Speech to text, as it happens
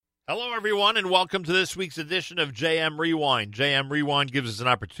Hello, everyone, and welcome to this week's edition of JM Rewind. JM Rewind gives us an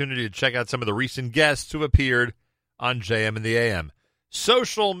opportunity to check out some of the recent guests who appeared on JM in the AM.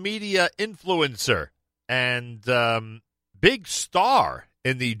 Social media influencer and big star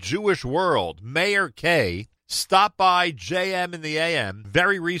in the Jewish world, Meir Kay, stopped by JM in the AM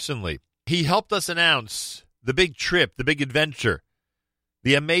very recently. He helped us announce the big trip, the big adventure,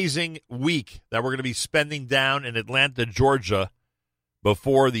 the amazing week that we're going to be spending down in Atlanta, Georgia,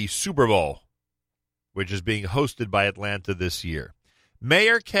 before the Super Bowl, which is being hosted by Atlanta this year.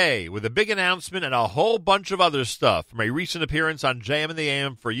 Meir Kay with a big announcement and a whole bunch of other stuff from a recent appearance on JM in the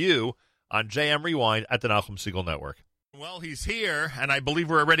AM for you on JM Rewind at the Nachum Segal Network. Well, he's here, and I believe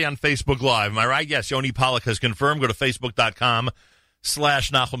we're already on Facebook Live. Am I right? Yes, Yoni Pollock has confirmed. Go to Facebook.com/Nachum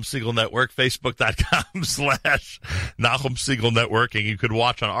Segal Network, Facebook.com/Nachum Segal Network, and you could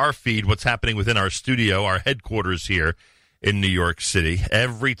watch on our feed what's happening within our studio, our headquarters here in New York City.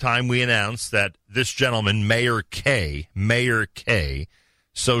 Every time we announce that this gentleman, Meir Kay,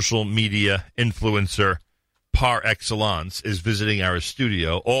 social media influencer par excellence, is visiting our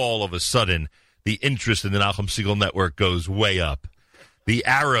studio, all of a sudden, the interest in the Nachum Segal Network goes way up. The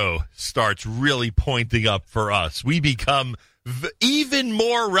arrow starts really pointing up for us. We become even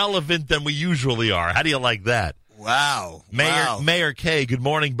more relevant than we usually are. How do you like that? Wow. Meir Kay, good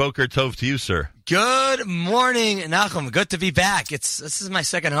morning. Boker Tov to you, sir. Good morning, Nachum. Good to be back. This is my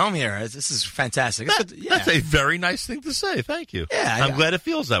second home here. This is fantastic. That's a very nice thing to say. Thank you. Yeah, I'm glad it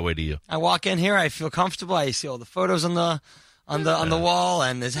feels that way to you. I walk in here, I feel comfortable. I see all the photos on the wall,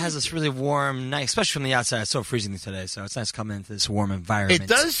 and it has this really warm, nice, especially from the outside. It's so freezing today, so it's nice coming into this warm environment. It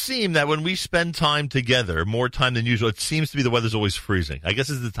does seem that when we spend time together, more time than usual, it seems to be the weather's always freezing. I guess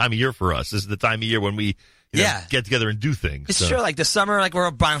this is the time of year for us. This is the time of year when we get together and do things. It's true. Like the summer, like we're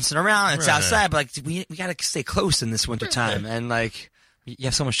bouncing around. It's outside, but like we got to stay close in this winter time, and like you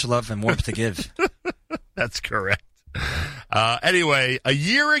have so much to love and warmth to give. That's correct. Anyway, a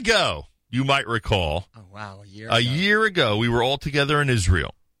year ago, you might recall. Oh wow, a year ago, we were all together in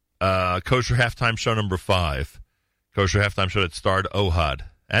Israel. Kosher Halftime Show number 5. Kosher Halftime Show that starred Ohad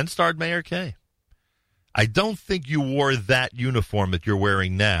and starred Meir Kay. I don't think you wore that uniform that you're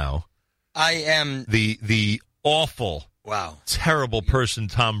wearing now. I am the awful, terrible person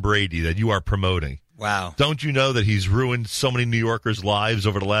Tom Brady that you are promoting. Wow. Don't you know that he's ruined so many New Yorkers' lives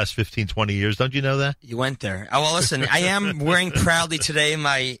over the last 15, 20 years? Don't you know that? You went there. Oh, well, listen, I am wearing proudly today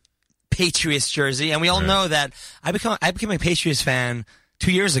my Patriots jersey, and we all know that I became a Patriots fan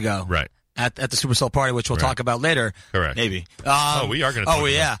 2 years ago. Right. At the Super Bowl party, which we'll talk about later. Correct. Maybe. We are going to talk about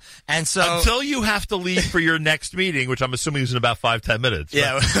yeah. And so until you have to leave for your next meeting, which I'm assuming is in about 5-10 minutes.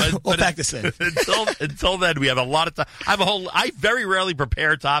 Yeah, we'll pack this in. Until then, we have a lot of time. I very rarely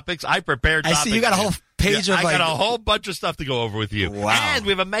prepare topics. I prepare topics. I see you got a whole page of I got a whole bunch of stuff to go over with you. Wow. And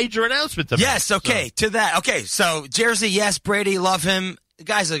we have a major announcement to make. Yes, okay, to that. Okay, so Jersey, yes, Brady, love him. The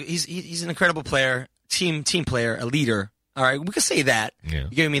guy's he's an incredible player, team player, a leader. All right, we can say that. Yeah. You're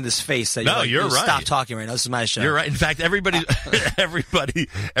giving me this face that you're right. Stop talking right now. This is my show. You're right. In fact, everybody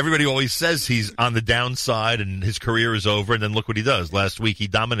always says he's on the downside and his career is over. And then look what he does. Last week he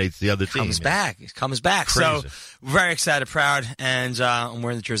dominates the other team. He comes back. Crazy. So very excited, proud, and I'm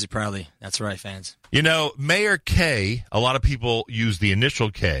wearing the jersey proudly. That's right, fans. You know, Meir Kay. A lot of people use the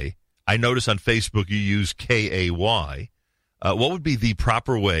initial K. I notice on Facebook you use Kay. What would be the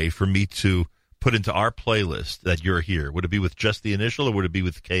proper way for me to put into our playlist that you're here? Would it be with just the initial, or would it be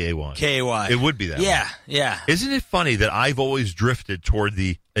with Kay? Kay. It would be that way. Yeah. Isn't it funny that I've always drifted toward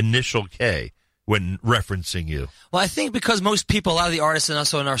the initial K when referencing you? Well, I think because most people, a lot of the artists and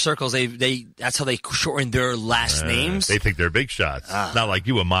also in our circles, they that's how they shorten their last names. They think they're big shots. Not like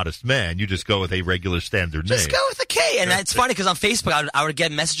you, a modest man. You just go with a regular standard name. Just go with a K. And it's funny because on Facebook, I would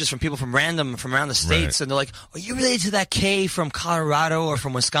get messages from people from around the states, and they're like, "Are you related to that K from Colorado or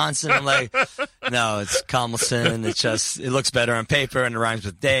from Wisconsin?" I'm like, "No, it's Kamilson. It looks better on paper and it rhymes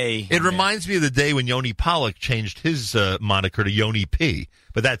with day." It reminds me of the day when Yoni Pollock changed his moniker to Yoni P.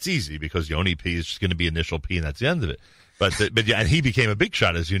 But that's easy because Yoni P is just going to be initial P, and that's the end of it. But and he became a big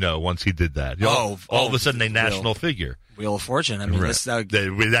shot, as you know, once he did that. All of a sudden, a national figure. Wheel of Fortune. I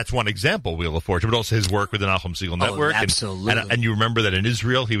mean, that's one example, Wheel of Fortune, but also his work with the Nachum Segal Network. Absolutely. And you remember that in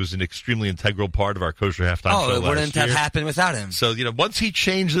Israel, he was an extremely integral part of our Kosher Halftime Show. It wouldn't have happened without him. So, once he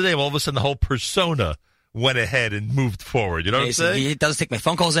changed the name, all of a sudden the whole persona went ahead and moved forward. You know what I'm saying? He doesn't take my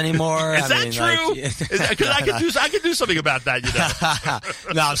phone calls anymore. Is that true? Because I can do something about that,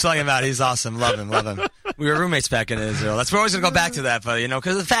 No, I'm talking about he's awesome. Love him. We were roommates back in Israel. We're always going to go back to that, but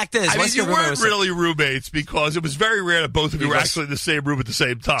because the fact is, you weren't really roommates because it was very rare that both of you were actually in the same room at the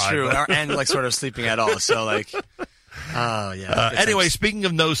same time. True, and sort of sleeping at all. So Oh, yeah. Anyway, speaking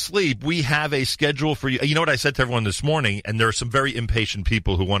of no sleep, we have a schedule for you. You know what I said to everyone this morning, and there are some very impatient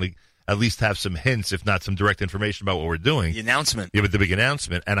people who want to at least have some hints, if not some direct information about what we're doing. The announcement. Yeah, with the big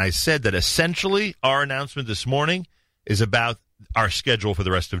announcement. And I said that essentially our announcement this morning is about our schedule for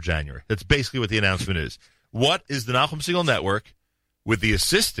the rest of January. That's basically what the announcement is. What is the Nachum Segal Network, with the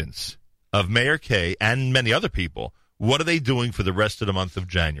assistance of Mayor Kay and many other people, what are they doing for the rest of the month of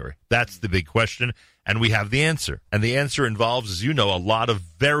January? That's the big question, and we have the answer. And the answer involves, as you know, a lot of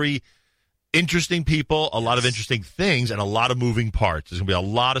very interesting people, a lot of interesting things, and a lot of moving parts. There's going to be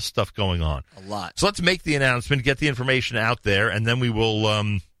a lot of stuff going on. A lot. So let's make the announcement, get the information out there, and then we will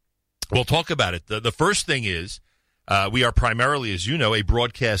we'll talk about it. The first thing is we are primarily, as you know, a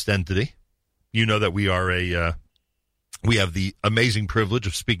broadcast entity. You know that we are we have the amazing privilege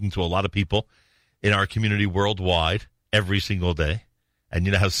of speaking to a lot of people in our community worldwide every single day. And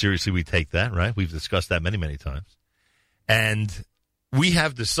you know how seriously we take that, right? We've discussed that many, many times. And we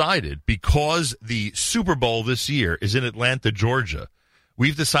have decided, because the Super Bowl this year is in Atlanta, Georgia,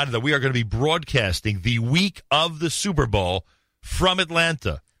 we've decided that we are going to be broadcasting the week of the Super Bowl from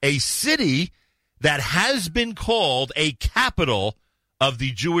Atlanta, a city that has been called a capital of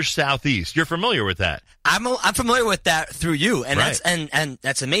the Jewish Southeast. You're familiar with that? I'm familiar with that through you, and Right. that's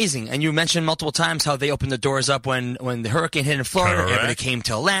that's amazing. And you mentioned multiple times how they opened the doors up when the hurricane hit in Florida. Correct. Everybody came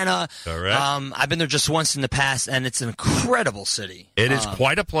to Atlanta. Correct. I've been there just once in the past, and it's an incredible city. It is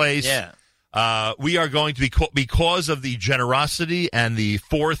quite a place. Yeah. We are going to be, because of the generosity and the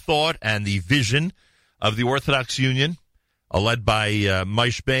forethought and the vision of the Orthodox Union, led by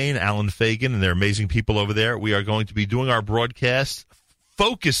Maish Bain, Alan Fagan, and their amazing people over there, we are going to be doing our broadcast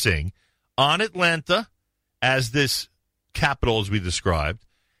focusing on Atlanta as this capital, as we described,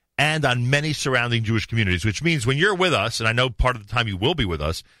 and on many surrounding Jewish communities, which means when you're with us, and I know part of the time you will be with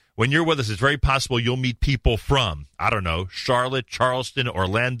us, when you're with us, it's very possible you'll meet people from, I don't know, Charlotte, Charleston,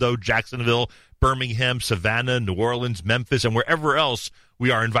 Orlando, Jacksonville, Birmingham, Savannah, New Orleans, Memphis, and wherever else we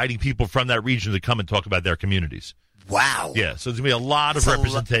are inviting people from that region to come and talk about their communities. Wow. Yeah, so there's going to be a lot of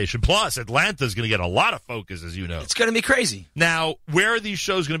representation. Plus, Atlanta's going to get a lot of focus, as you know. It's going to be crazy. Now, where are these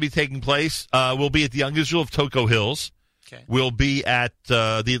shows going to be taking place? We'll be at the Young Israel of Toco Hills. Okay. We'll be at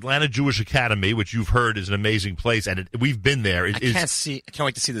the Atlanta Jewish Academy, which you've heard is an amazing place, and we've been there. I can't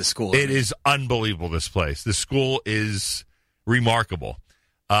wait to see the school. It is unbelievable, this place. The school is remarkable.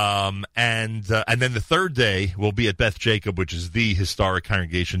 And then the third day, we'll be at Beth Jacob, which is the historic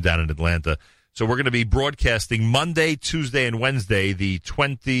congregation down in Atlanta. So we're going to be broadcasting Monday, Tuesday, and Wednesday, the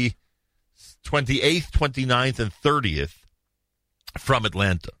 28th, 29th, and 30th from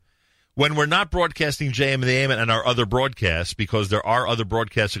Atlanta. When we're not broadcasting JM and the AM and our other broadcasts, because there are other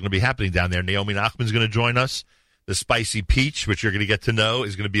broadcasts that are going to be happening down there, Naomi Nachman's going to join us. The Spicy Peach, which you're going to get to know,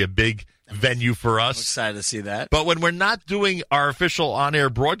 is going to be a big venue for us. I'm excited to see that. But when we're not doing our official on-air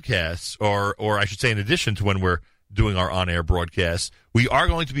broadcasts, or I should say in addition to when we're doing our on-air broadcasts, we are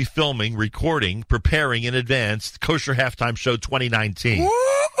going to be filming, recording, preparing in advance Kosher Halftime Show 2019.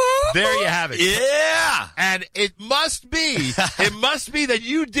 There you have it. Yeah. And it must be that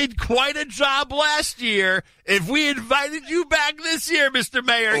you did quite a job last year if we invited you back this year, Mr.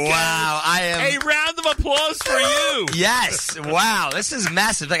 Mayor. Wow, I am. A round of applause for you. Yes. Wow, this is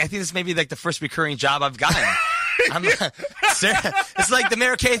massive. Like, I think this may be like the first recurring job I've gotten. It's like the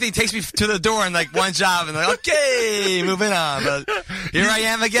Mayor Kay thing takes me to the door and like one job and like, okay, moving on. But here I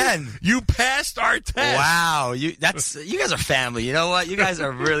am again. You passed our test. Wow, you guys are family. You know what? You guys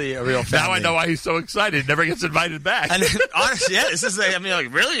are really a real family. Now I know why he's so excited. Never gets invited back. And honestly, yeah, this is like,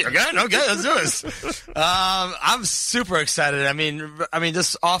 like, really again? Okay, let's do this. I'm super excited. I mean,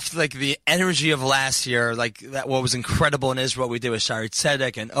 just off like the energy of last year, like that, what was incredible in Israel, what we did with Shari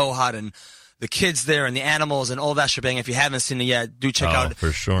Tzedek and Ohad and the kids there and the animals and all that shebang. If you haven't seen it yet, do check out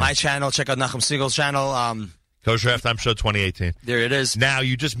for sure. my channel. Check out Nachum Segal's channel. Kosher Halftime Show 2018. There it is. Now,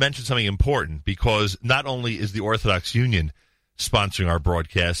 you just mentioned something important, because not only is the Orthodox Union sponsoring our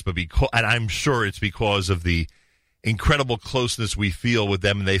broadcast, but and I'm sure it's because of the incredible closeness we feel with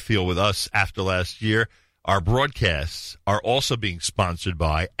them and they feel with us after last year, our broadcasts are also being sponsored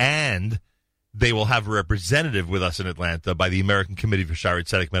by, and they will have a representative with us in Atlanta by the American Committee for Shari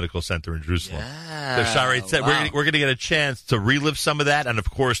Tzedek Medical Center in Jerusalem. Yeah, So Shari Tzedek, wow. we're going to get a chance to relive some of that, and of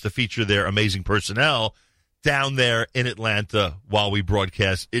course to feature their amazing personnel down there in Atlanta while we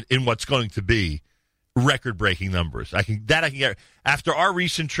broadcast in what's going to be record-breaking numbers. I can get. After our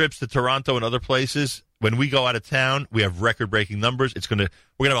recent trips to Toronto and other places, when we go out of town, we have record-breaking numbers. We're going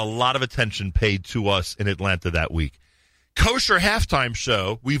to have a lot of attention paid to us in Atlanta that week. Kosher Halftime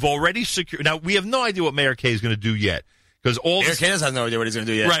Show, we've already secured. Now, we have no idea what Mayor Kay is going to do yet. Because all Eric Hayes has no idea what he's going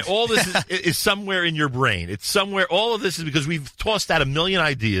to do yet. Right. All this is somewhere in your brain. It's somewhere. All of this is because we've tossed out a million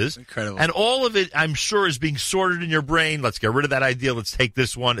ideas. Incredible. And all of it, I'm sure, is being sorted in your brain. Let's get rid of that idea. Let's take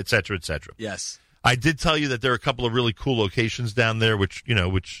this one, et cetera, et cetera. Yes. I did tell you that there are a couple of really cool locations down there, and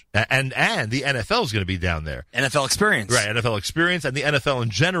the NFL is going to be down there. NFL Experience. Right. NFL Experience and the NFL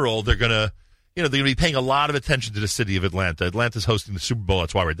in general, they're going to be paying a lot of attention to the city of Atlanta. Atlanta's hosting the Super Bowl.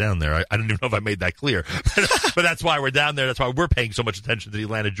 That's why we're down there. I don't even know if I made that clear. But that's why we're down there. That's why we're paying so much attention to the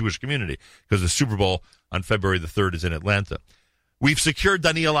Atlanta Jewish community, because the Super Bowl on February the 3rd is in Atlanta. We've secured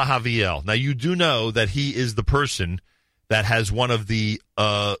Daniel Ahaviel. Now, you do know that he is the person that has one of the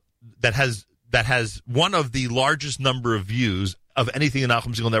that has one of the largest number of views of anything the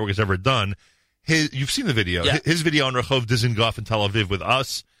Nachum Segal Network has ever done. You've seen the video. Yeah. His video on Rehov Dizengoff in Tel Aviv with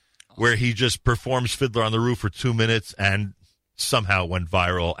us, where he just performs Fiddler on the Roof for 2 minutes and somehow went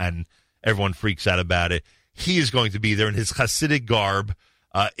viral and everyone freaks out about it. He is going to be there in his Hasidic garb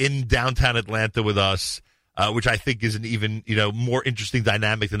in downtown Atlanta with us, which I think is an even more interesting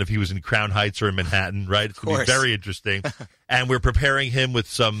dynamic than if he was in Crown Heights or in Manhattan, right? It's going to be very interesting. And we're preparing him with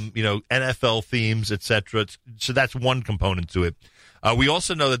some NFL themes, etc. So that's one component to it. We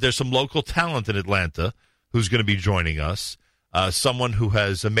also know that there's some local talent in Atlanta who's going to be joining us. Someone who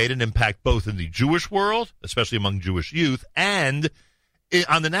has made an impact both in the Jewish world, especially among Jewish youth, and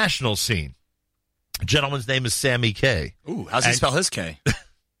on the national scene. The gentleman's name is Sammy K. Ooh, how's he spell his K?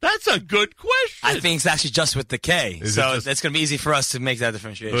 That's a good question. I think it's actually just with the K. So it's going to be easy for us to make that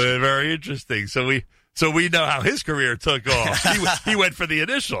differentiation. Very interesting. So we know how his career took off. He went for the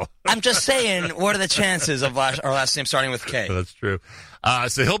initial. I'm just saying, what are the chances of our last name starting with K? That's true.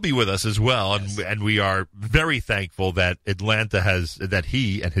 So he'll be with us as well, yes. and we are very thankful that Atlanta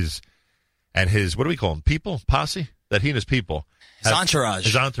he and his what do we call them? People? Posse? That he and his people. His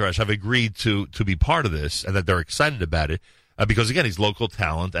entourage have agreed to be part of this, and that they're excited about it. Because, again, he's local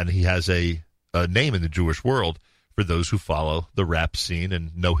talent, and he has a name in the Jewish world for those who follow the rap scene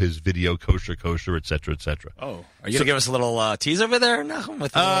and know his video, Kosher, et cetera, et cetera. Oh. Are you going to give us a little tease over there, Nachum?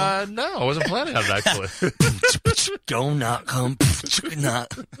 No, I wasn't planning on it, actually. Go, not come.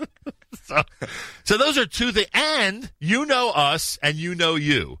 Not. So those are two things. And you know us, and you know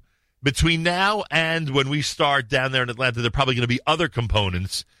you. Between now and when we start down there in Atlanta, there are probably going to be other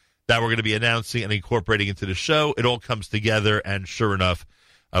components that we're going to be announcing and incorporating into the show. It all comes together, and sure enough,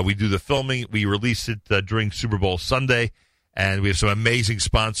 we do the filming. We release it during Super Bowl Sunday, and we have some amazing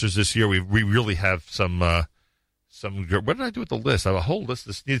sponsors this year. We really have some. What did I do with the list? I have a whole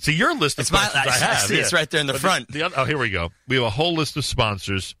list. It's your list of sponsors I have. See, it's right there in the front. Here we go. We have a whole list of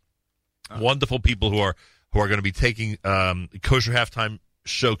sponsors, wonderful people who are going to be taking Kosher Halftime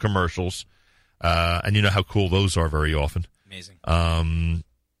Show commercials, and you know how cool those are very often. Amazing.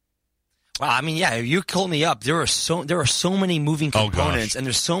 Wow, I mean, yeah, you called me up. There are so many moving components, and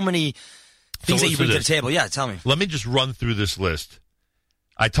there's so many things that you bring to the table. Yeah, tell me. Let me just run through this list.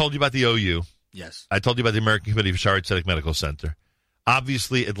 I told you about the OU. Yes. I told you about the American Committee for Shaare Zedek Medical Center.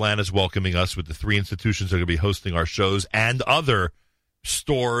 Obviously, Atlanta's welcoming us with the 3 institutions that are going to be hosting our shows, and other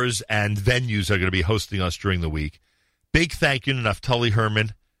stores and venues that are going to be hosting us during the week. Big thank you to Naftali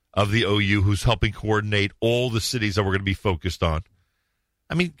Herman of the OU, who's helping coordinate all the cities that we're going to be focused on.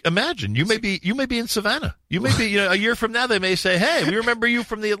 I mean, imagine you may be in Savannah. You may be a year from now. They may say, "Hey, we remember you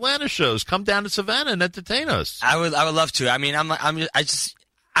from the Atlanta shows. Come down to Savannah and entertain us." I would love to. I mean,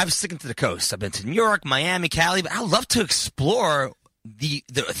 I'm sticking to the coast. I've been to New York, Miami, Cali, but I would love to explore the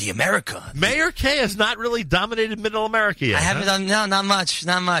America. Mayor K has not really dominated Middle America yet. I haven't done not much.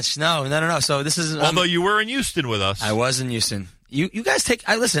 No. So this is although you were in Houston with us. I was in Houston. You guys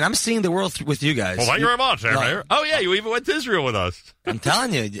listen, I'm seeing the world with you guys. Well, thank you very much, Mayor. Oh, yeah, you even went to Israel with us. I'm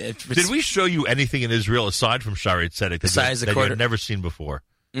telling you. Did we show you anything in Israel aside from Shaare Zedek that you had never seen before?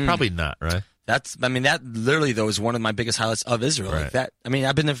 Probably not, right? That literally, though, is one of my biggest highlights of Israel. Right. Like that. I mean,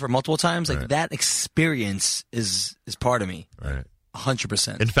 I've been there for multiple times. Like that experience is part of me. Right.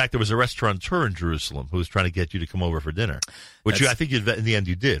 100%. In fact, there was a restaurateur in Jerusalem who was trying to get you to come over for dinner, which I think in the end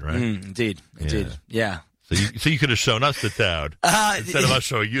you did, right? Indeed. Yeah. So you could have shown us the town instead of us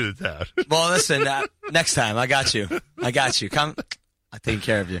showing you the town. Well, listen, next time, I got you. Come, I'm taking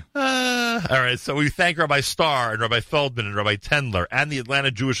care of you. All right, so we thank Rabbi Starr and Rabbi Feldman and Rabbi Tendler and the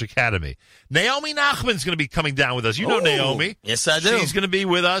Atlanta Jewish Academy. Naomi Nachman's going to be coming down with us. You know Naomi. Yes, I do. She's going to be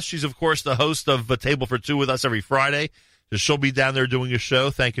with us. She's, of course, the host of Table for Two with us every Friday. So she'll be down there doing a show.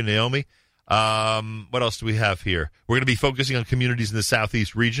 Thank you, Naomi. What else do we have here? We're going to be focusing on communities in the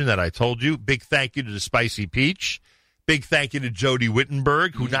Southeast region that I told you. Big thank you to the Spicy Peach. Big thank you to Jody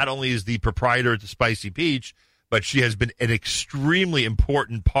Wittenberg, who not only is the proprietor at the Spicy Peach, but she has been an extremely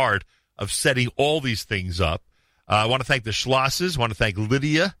important part of setting all these things up. I want to thank the Schlosses. I want to thank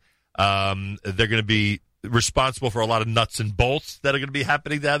Lydia. They're going to be responsible for a lot of nuts and bolts that are going to be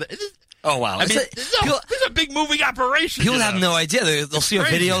happening down there. Oh, wow. I mean, this is a big moving operation. People have no idea. They'll see a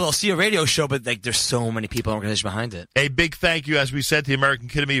video, they'll see a radio show, but there's so many people and organizations behind it. A big thank you, as we said, to the American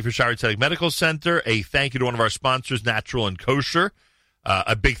Academy for Chiropractic Medical Center. A thank you to one of our sponsors, Natural and Kosher.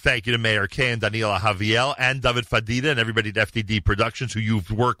 A big thank you to Mayor Kay and Daniela Javiel and David Fadida and everybody at FDD Productions who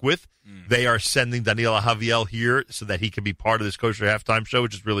you've worked with. They are sending Daniela Javiel here so that he can be part of this Kosher Halftime Show,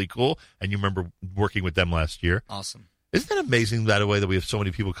 which is really cool. And you remember working with them last year. Awesome. Isn't that amazing, by the way, that we have so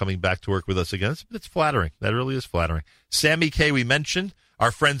many people coming back to work with us again? It's flattering. That really is flattering. Sammy K, we mentioned.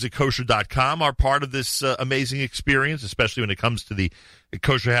 Our friends at kosher.com are part of this amazing experience, especially when it comes to the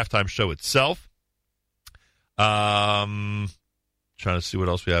Kosher Halftime Show itself. Trying to see what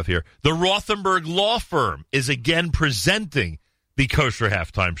else we have here. The Rothenberg Law Firm is again presenting the Kosher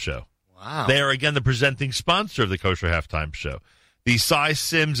Halftime Show. Wow. They are again the presenting sponsor of the Kosher Halftime Show. The Cy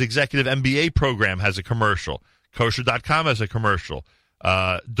Sims Executive MBA program has a commercial. Kosher.com has a commercial.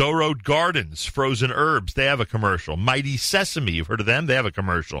 Doe Road Gardens, Frozen Herbs, they have a commercial. Mighty Sesame, you've heard of them? They have a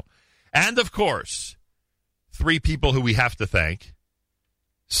commercial. And, of course, three people who we have to thank.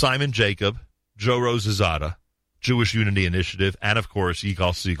 Simon Jacob, Joe Rosazada, Jewish Unity Initiative, and, of course,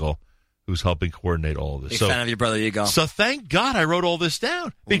 Yigal Siegel, who's helping coordinate all of this. Big fan of your brother, Yigal. So thank God I wrote all this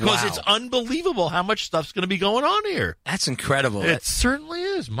down because It's unbelievable how much stuff's going to be going on here. That's incredible. It certainly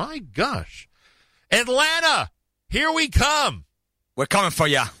is. My gosh. Atlanta, here we come. We're coming for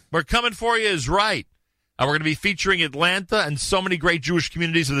you. We're coming for you is right. And we're going to be featuring Atlanta and so many great Jewish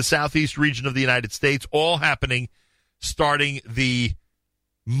communities of the southeast region of the United States, all happening starting the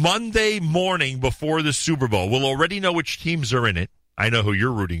Monday morning before the Super Bowl. We'll already know which teams are in it. I know who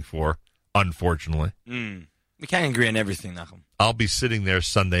you're rooting for, unfortunately. We can't agree on everything, Nachum. I'll be sitting there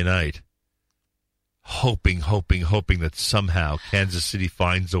Sunday night hoping that somehow Kansas City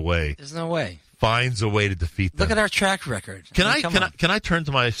finds a way. There's no way. Finds a way to defeat them. Look at our track record. Can I turn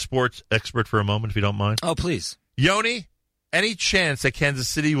to my sports expert for a moment, if you don't mind? Oh, please. Yoni, any chance that Kansas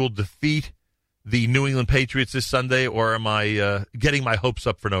City will defeat the New England Patriots this Sunday, or am I getting my hopes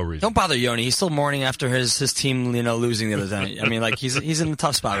up for no reason? Don't bother Yoni. He's still mourning after his team, losing the other day. I mean, he's in a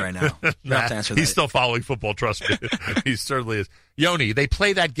tough spot right now. You don't have to answer that. He's still following football, trust me. He certainly is. Yoni, they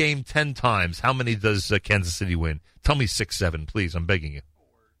play that game 10 times. How many does Kansas City win? Tell me 6-7, please. I'm begging you.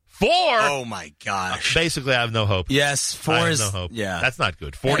 4? Oh, my gosh. Basically, I have no hope. Yes, 4 is... no hope. Yeah. That's not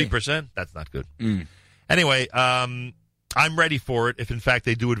good. 40%? That's not good. Anyway, I'm ready for it. If, in fact,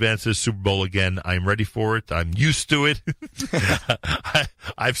 they do advance to the Super Bowl again, I'm ready for it. I'm used to it. I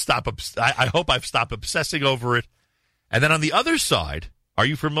hope I've stopped obsessing over it. And then on the other side, are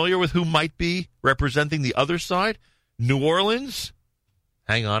you familiar with who might be representing the other side? New Orleans?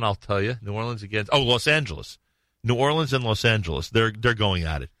 Hang on, I'll tell you. New Orleans against... Los Angeles. New Orleans and Los Angeles. They're going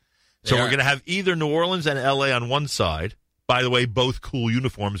at it. So we're going to have either New Orleans and L.A. on one side. By the way, both cool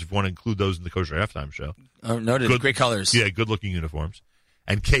uniforms, if you want to include those in the Kosher Halftime Show. Oh, noted. Great colors. Yeah, good-looking uniforms.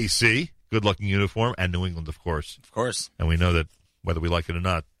 And KC, good-looking uniform, and New England, of course. Of course. And we know that whether we like it or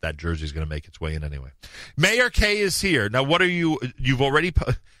not, that jersey's going to make its way in anyway. Mayor Kay is here. Now, you've already...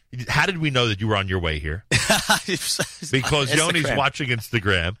 How did we know that you were on your way here? Because Yoni's watching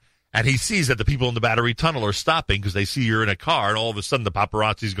Instagram. And he sees that the people in the Battery Tunnel are stopping because they see you're in a car, and all of a sudden the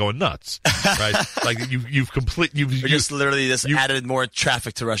paparazzi's going nuts, right? Like you've literally added more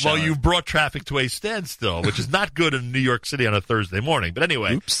traffic to rush hour. Well, you've brought traffic to a standstill, which is not good in New York City on a Thursday morning. But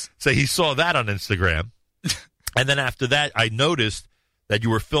anyway, so he saw that on Instagram, and then after that, I noticed that you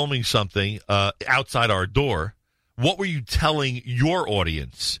were filming something outside our door. What were you telling your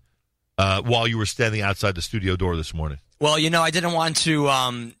audience while you were standing outside the studio door this morning? Well, I didn't want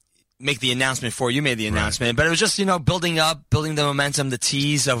to make the announcement before you made the announcement, but it was just, building the momentum, the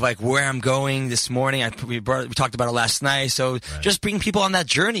tease of where I'm going this morning. We talked about it last night. So just bringing people on that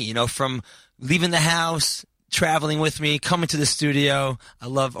journey, from leaving the house, traveling with me, coming to the studio. I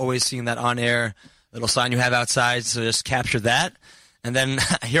love always seeing that on air little sign you have outside. So just capture that. And then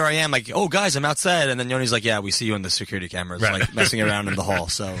here I am oh, guys, I'm outside. And then Yoni's like, yeah, we see you on the security cameras, messing around in the hall.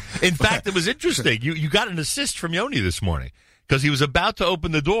 So, in fact, it was interesting. You got an assist from Yoni this morning. Because he was about to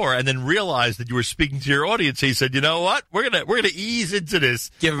open the door and then realized that you were speaking to your audience. He said, "You know what? We're gonna ease into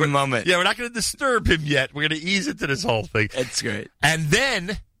this. Give him a moment. Yeah, we're not gonna disturb him yet. We're gonna ease into this whole thing." It's great. And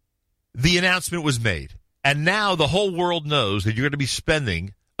then the announcement was made, and now the whole world knows that you're going to be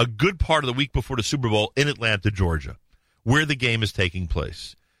spending a good part of the week before the Super Bowl in Atlanta, Georgia, where the game is taking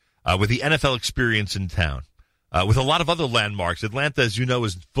place, with the NFL experience in town, with a lot of other landmarks. Atlanta, as you know,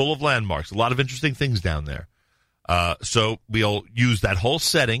 is full of landmarks. A lot of interesting things down there. So we'll use that whole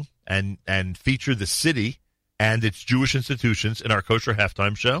setting and feature the city and it's Jewish institutions in our Kosher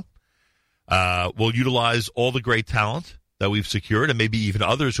Halftime Show. We'll utilize all the great talent that we've secured, and maybe even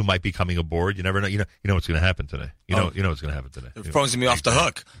others who might be coming aboard. You never know. You know what's going to happen today. You know what's going to happen today. The phone's going to be off the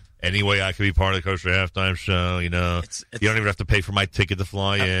hook. Anyway, I could be part of the Kosher Halftime Show. You don't even have to pay for my ticket to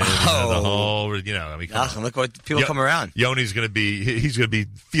fly in. The whole, I mean, look what people come around. Yoni's going to be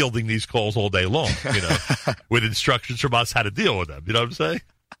fielding these calls all day long. With instructions from us how to deal with them. You know what I'm saying?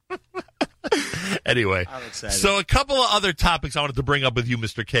 Anyway, I'm excited. So a couple of other topics I wanted to bring up with you,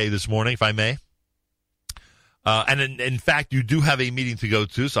 Mr. K, this morning, if I may. And in fact, you do have a meeting to go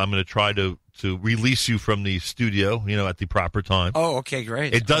to, so I'm going to try to release you from the studio, at the proper time. Oh, okay,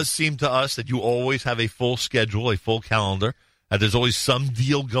 great. It does seem to us that you always have a full schedule, a full calendar. There's always some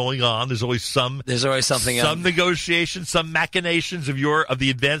deal going on. There's always something, some negotiation, some machinations of the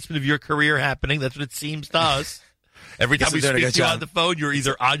advancement of your career happening. That's what it seems to us. Every time we speak to you on the phone, you're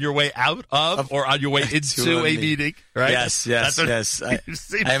either on your way out of or on your way into a meeting, right? Yes. I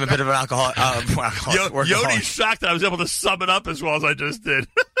am a bit of an alcoholic. Yoni's shocked that I was able to sum it up as well as I just did.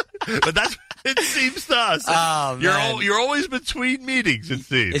 But that's it seems to us. Oh, you're always between meetings, it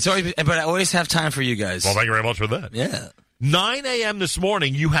seems. But I always have time for you guys. Well, thank you very much for that. Yeah. 9 a.m. this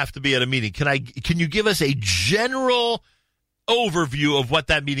morning, you have to be at a meeting. Can you give us a general overview of what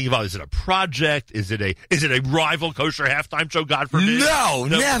that meeting involves? Is it a project? Is it a rival Kosher Halftime Show? God forbid. No,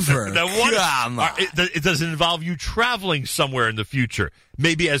 never. Does it involve you traveling somewhere in the future?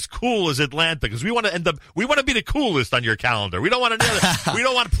 Maybe as cool as Atlanta, because we want to be the coolest on your calendar. We don't want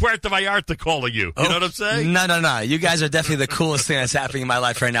Puerto Vallarta calling you. You know what I'm saying? No. You guys are definitely the coolest thing that's happening in my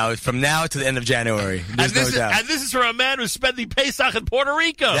life right now. From now to the end of January, there's no doubt. And this is from a man who's spending Pesach in Puerto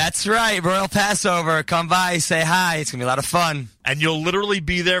Rico. That's right, Royal Passover. Come by, say hi. It's gonna be a lot of fun. And you'll literally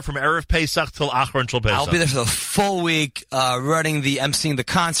be there from Erev Pesach till Achron Shel Pesach. I'll be there for the full week, emceeing the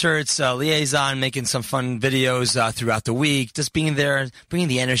concerts, liaison, making some fun videos throughout the week, just being there, bringing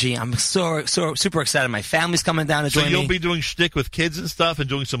the energy. I'm so super excited. My family's coming down to join me. So you'll be doing shtick with kids and stuff and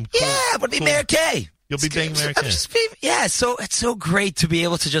doing some cool... Yeah, but be Mayor K. You'll be being Mayor K. So it's so great to be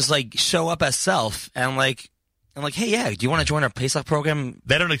able to just show up as self and I'm like, hey, yeah, do you want to join our Pesach program?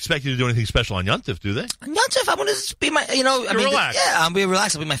 They don't expect you to do anything special on Yontif, do they? On Yontif, I want to just be relaxed. Yeah, I'll be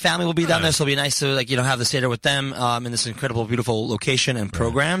relaxed. My family will be down there, so it'll be nice to, have the Seder with them, in this incredible, beautiful location and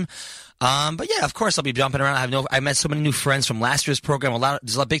program. But yeah, of course, I'll be jumping around. I met so many new friends from last year's program.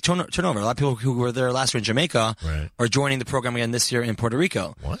 There's a big turnover. A lot of people who were there last year in Jamaica are joining the program again this year in Puerto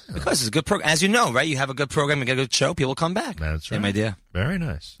Rico. Wow. Because it's a good program. As you know, right? You have a good program, you get a good show, people come back. That's right. Same idea. Very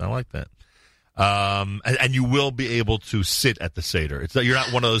nice. I like that. And you will be able to sit at the Seder. You're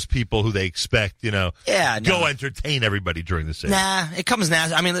not one of those people who they expect, go entertain everybody during the Seder. Nah, it comes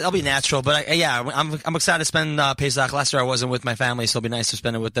natural. I mean, it'll be natural, but I'm excited to spend Pesach. Last year I wasn't with my family, so it'll be nice to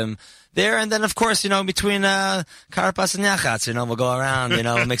spend it with them there. And then, of course, between Karpas and Yachatz, we'll go around,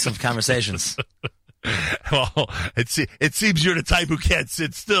 we'll make some conversations. Well, it seems you're the type who can't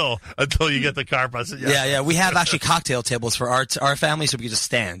sit still until you get the Karpas. Yeah. We have actually cocktail tables for our family, so we can just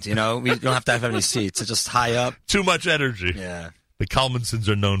stand. We don't have to have any seats. It's just high up. Too much energy. Yeah. The Kalmansons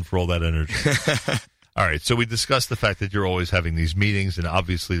are known for all that energy. All right, so we discussed the fact that you're always having these meetings, and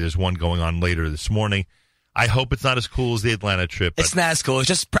obviously there's one going on later this morning. I hope it's not as cool as the Atlanta trip. It's not as cool. It's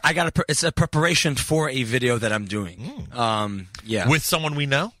just it's a preparation for a video that I'm doing. Yeah. With someone we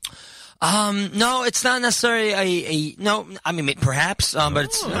know? No, it's not necessarily no. I mean, perhaps, but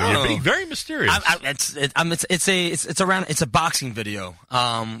it's you're being very mysterious. It's a boxing video,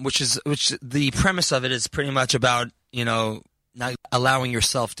 which the premise of it is pretty much about not allowing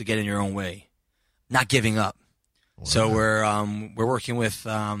yourself to get in your own way, not giving up. Wow. So we're working with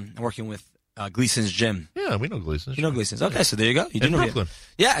Gleason's Gym. Yeah, we know Gleason's. You know Gleason's. Okay, so there you go. You do in know Brooklyn.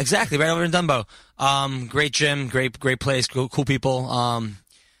 Yeah, exactly. Right over in Dumbo. Great gym, great place, cool people.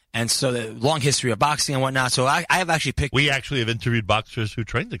 And so the long history of boxing and whatnot. So I have actually picked. We actually have interviewed boxers who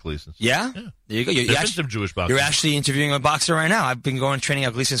trained at Gleason's. Yeah? There you go. There's been some Jewish boxers. You're actually interviewing a boxer right now. I've been training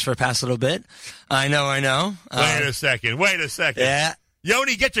at Gleason's for the past little bit. I know. Wait a second. Yeah.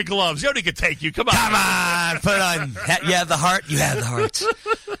 Yoni, get your gloves. Yoni can take you. Come on. Put it on. You have the heart. You have the heart.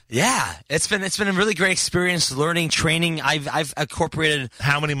 Yeah. It's been a really great experience learning, training. I've incorporated.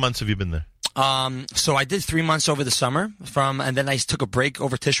 How many months have you been there? So I did 3 months over the summer and then I took a break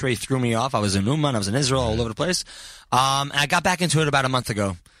over Tishrei, threw me off. I was in Uman, I was in Israel, all over the place. And I got back into it about a month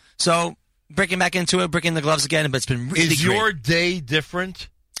ago. So breaking back into it, breaking the gloves again, but it's been really great. Is your day different?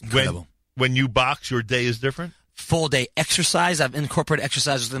 Incredible. When you box, your day is different? Full day exercise. I've incorporated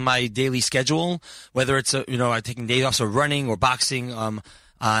exercise within my daily schedule, whether it's I'm taking days off, so running or boxing.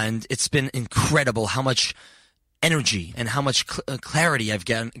 And it's been incredible how much energy and how much clarity I've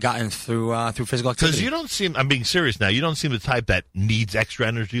gotten through physical activity. Because you don't seem, I'm being serious now, you don't seem the type that needs extra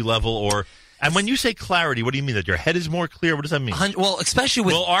energy level or, and when you say clarity, what do you mean? That your head is more clear? What does that mean? Well, especially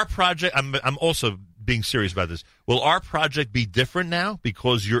with... Will our project, I'm also being serious about this, will our project be different now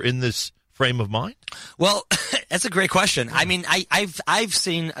because you're in this frame of mind? Well, that's a great question. I mean, I've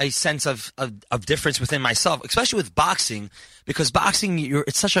seen a sense of difference within myself, especially with boxing, because boxing,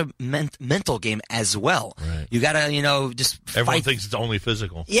 it's such a mental game as well. Right. You gotta, just Everyone fight. thinks it's only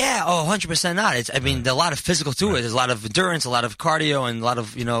physical. Yeah, 100% not. There's a lot of physical to it. There's a lot of endurance, a lot of cardio, and a lot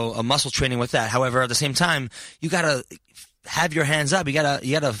of, muscle training with that. However, at the same time, you gotta have your hands up. You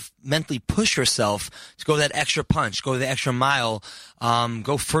gotta mentally push yourself to go that extra punch, go the extra mile,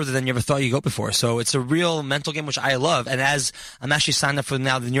 go further than you ever thought you'd go before. So it's a real mental game, which I love. And as I'm actually signed up for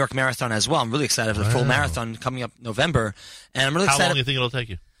now the New York Marathon as well, I'm really excited for the full marathon coming up November. And I'm really excited. How long do you think it'll take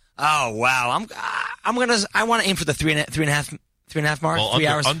you? Oh wow, I want to aim for the three and a half mark. Well, 3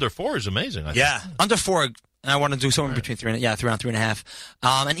 hours. Under 4 is amazing. I think. Under 4. I want to do somewhere between around 3.5.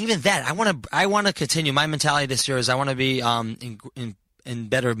 And even that, I want to continue. My mentality this year is I want to be in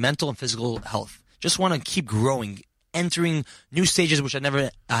better mental and physical health. Just want to keep growing, entering new stages which I never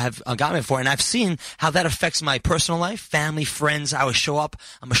have gotten before. And I've seen how that affects my personal life, family, friends. How I show up.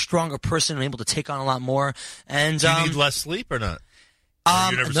 I'm a stronger person. I'm able to take on a lot more. And do you need less sleep or not?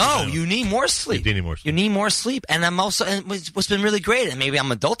 No, you need more sleep. You need more sleep. You need more sleep. And I'm also, and what's been really great, and maybe I'm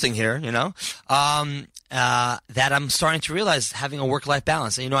adulting here, that I'm starting to realize having a work-life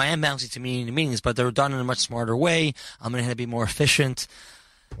balance. And, I am bouncing to meetings, but they're done in a much smarter way. I'm going to be more efficient.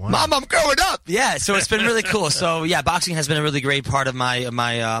 Wow. Mom, I'm growing up. Yeah, so it's been really cool. So yeah, boxing has been a really great part of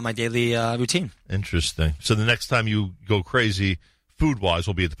my daily routine. Interesting. So the next time you go crazy, food-wise,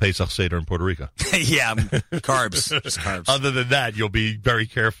 will be at the Pesach Seder in Puerto Rico. Yeah, carbs, just carbs. Other than that, you'll be very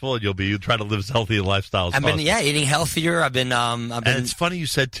careful and you'll try to live as healthy a lifestyle as possible. Eating healthier. I've been. And it's funny you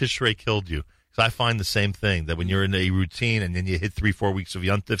said Tishrei killed you, because I find the same thing, that when you're in a routine and then you hit 3-4 weeks of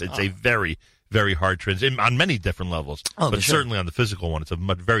Yontif, it's a very, very hard transition on many different levels. But certainly on the physical one, it's a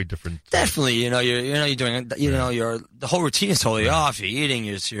very different. Definitely, you're doing, the whole routine is totally off. You're eating,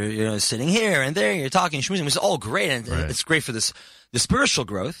 you're sitting here and there, you're talking, schmoozing, which is all great, and it's great for the spiritual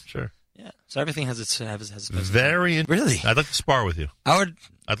growth. Sure. Yeah. So everything has its very really. I'd like to spar with you.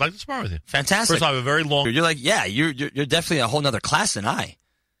 I'd like to spar with you. Fantastic. First, I have a very long. You're you're definitely a whole nother class than I.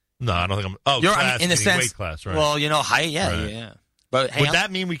 No, I don't think I'm. Oh, you're class, in the sense, weight class, right? Well, height, yeah. But would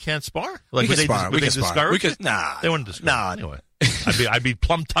that mean we can't spar? Like, we can spar. We can spar. Nah, they wouldn't discourage. Nah, anyway. I'd be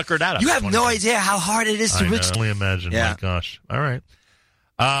plumb tuckered out. You have no idea how hard it is to reach. I can only imagine. Yeah. My gosh. All right.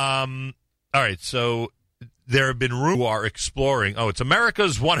 All right. So there have been rumors who are exploring. Oh, it's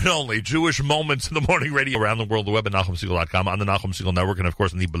America's one and only Jewish Moments in the Morning Radio around the world. The web at NachumSegal.com, on the Nachum Segal Network, and of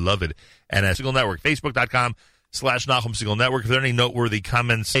course on the beloved NS Segal Network. Facebook.com/Nachum Segal Network. If there are any noteworthy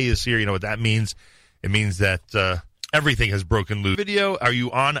comments, say this here. You know what that means? It means that everything has broken loose. Video, are you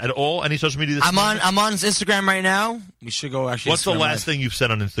on at all? Any social media? I'm on Instagram right now. We should go actually. What's the last thing you've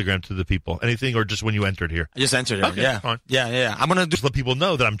said on Instagram to the people? Anything, or just when you entered here? I just entered it. Okay, yeah. Fine. Yeah. I'm gonna just let people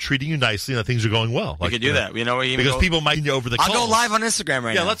know that I'm treating you nicely and that things are going well. You could do that. Because people might go over the. I'll go live on Instagram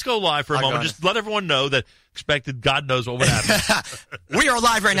right now. Yeah, let's go live for a moment. Just let everyone know that expected. God knows what would happen. We are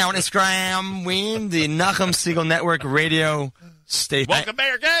live right now on Instagram. The Nachum Segal Network radio station. Welcome,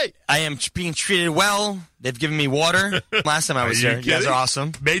 Mayor Gay. I am being treated well. They've given me water. Last time I was here. You guys are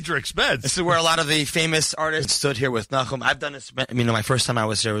awesome. Major expense. This is where a lot of the famous artists stood here with Nachum. I've done this. My first time I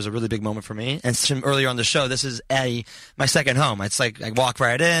was here was a really big moment for me. And earlier on the show, this is my second home. It's like I walk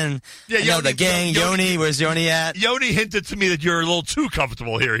right in. Yeah, I know the gang. Yoni, where's Yoni at? Yoni hinted to me that you're a little too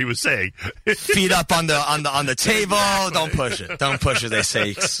comfortable here. He was saying, feet up on the table. Don't push it. Don't push it. They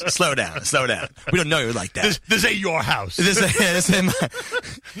say, slow down. We don't know you like that. This ain't your house. This ain't my.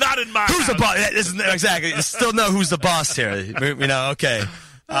 Not in my. Who's house. the boss? Exactly. You still know who's the boss here. Okay.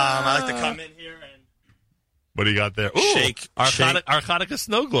 I like to come in here and. What do you got there? Ooh, shake our Hanukkah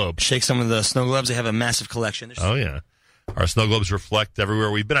snow globe. Shake some of the snow globes. They have a massive collection. Oh, yeah. Our snow globes reflect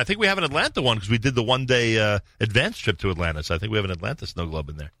everywhere we've been. I think we have an Atlanta one because we did the one-day advance trip to Atlanta. So I think we have an Atlanta snow globe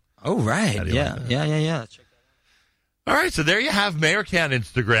in there. Oh, right. Yeah. Check that out. All right, so there you have Mayor Kay on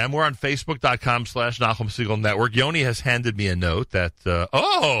Instagram. We're on Facebook.com/Nachum Segal Network. Yoni has handed me a note that,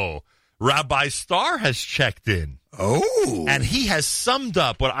 Rabbi Starr has checked in. Oh. And he has summed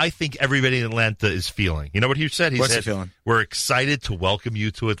up what I think everybody in Atlanta is feeling. You know what he said? What's he feeling? We're excited to welcome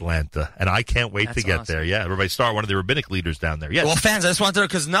you to Atlanta, and I can't wait to get there. Yeah, Rabbi Starr, one of the rabbinic leaders down there. Yes. Well, fans, I just wanted to,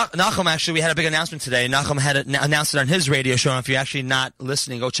 because Nachum, actually, we had a big announcement today. Nachum had announced it on his radio show, and if you're actually not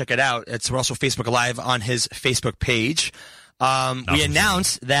listening, go check it out. We're also Facebook Live on his Facebook page. We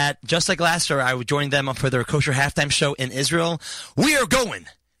announced that just like last year, I would join them for their kosher halftime show in Israel. We are going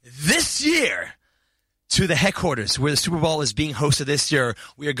this year to the headquarters where the Super Bowl is being hosted this year.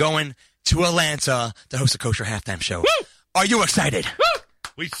 We are going to Atlanta to host a kosher halftime show. Woo! Are you excited? Woo!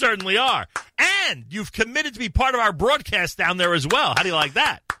 We certainly are. And you've committed to be part of our broadcast down there as well. How do you like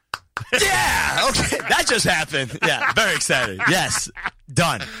that? Yeah, okay. That just happened. Yeah, very excited. Yes,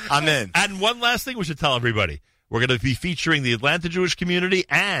 done. I'm in. And one last thing we should tell everybody. We're going to be featuring the Atlanta Jewish community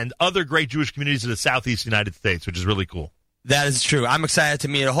and other great Jewish communities in the Southeast United States, which is really cool. That is true. I'm excited to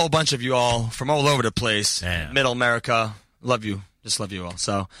meet a whole bunch of you all from all over the place. Yeah. Middle America. Love you. Just love you all.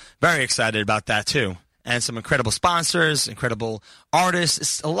 So very excited about that, too. And some incredible sponsors, incredible artists.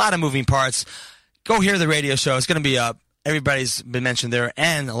 It's a lot of moving parts. Go hear the radio show. It's going to be up. Everybody's been mentioned there,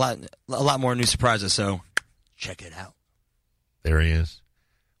 and a lot more new surprises, so check it out. There he is.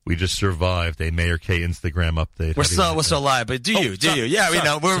 We just survived a Mayor K Instagram update. We're still alive, but do you? Yeah, we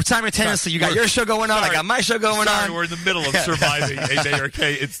know. We're simultaneously. You got your show going on. I got my show going on. We're in the middle of surviving a Mayor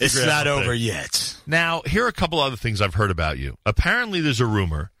K Instagram It's not update. over yet. Now, here are a couple other things I've heard about you. Apparently, there's a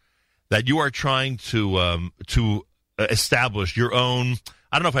rumor that you are trying to establish your own,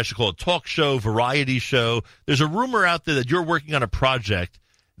 I don't know if I should call it talk show, variety show. There's a rumor out there that you're working on a project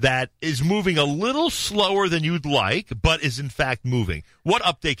that is moving a little slower than you'd like, but is in fact moving. What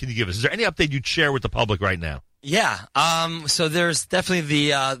update can you give us? Is there any update you'd share with the public right now? Yeah. So there's definitely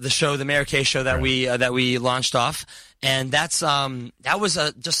the show, the Mayor K show that we launched off, and that was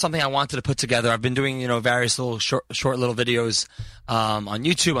just something I wanted to put together. I've been doing various little short little videos on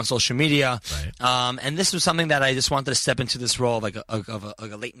YouTube, on social media, right. And this was something that I just wanted to step into this role of like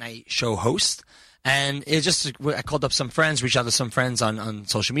a late night show host. And I called up some friends, reached out to some friends on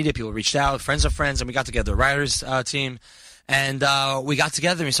social media. People reached out, friends of friends, and we got together, a writers team, and we got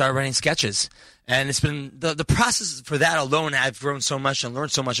together and we started writing sketches. And it's been the process for that alone. I've grown so much and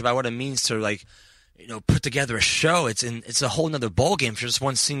learned so much about what it means to put together a show. It's a whole nother ballgame for just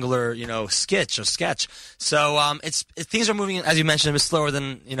one singular sketch. So things are moving, as you mentioned, a bit slower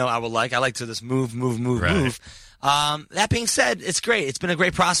than I would like. I like to just move. Right. That being said, it's great. It's been a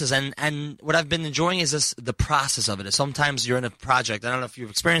great process, and what I've been enjoying is the process of it. Sometimes you're in a project. I don't know if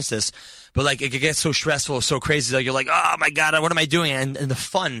you've experienced this, but it could get so stressful, so crazy that you're like, oh my god, what am I doing? And the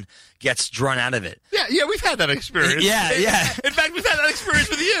fun gets drawn out of it. Yeah, we've had that experience. Yeah. In fact, we've had that experience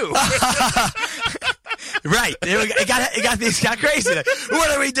with you. Right. It got crazy. What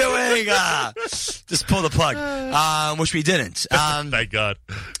are we doing? Just pull the plug, which we didn't. Thank God.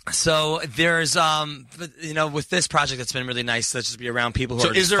 So there's, with this project, it's been really nice to just be around people who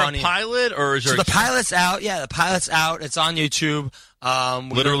are is there funny. a pilot or is there? So the pilot's out. Yeah, the pilot's out. It's on YouTube.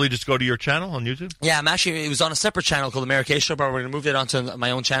 Literally just go to your channel on YouTube? Yeah, it was on a separate channel called the Mayor K Show, but we're going to move it onto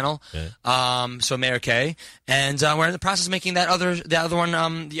my own channel. Yeah. So Mayor K. And we're in the process of making the other one,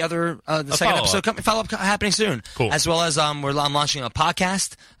 the second episode follow-up happening soon. Cool. As well as I'm launching a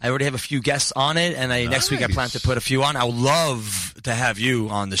podcast. I already have a few guests on it, and next week I plan to put a few on. I would love to have you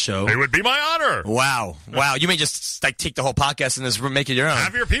on the show. It would be my honor. Wow. You may just take the whole podcast and just make it your own.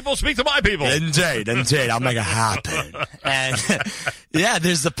 Have your people speak to my people. Indeed. I'll make it happen. And yeah,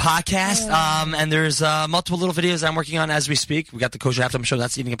 there's the podcast, and there's multiple little videos that I'm working on as we speak. We got the Kosher Halftime Show.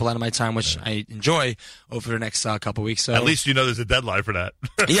 That's eating up a lot of my time, which I enjoy over the next couple weeks. So at least you know there's a deadline for that.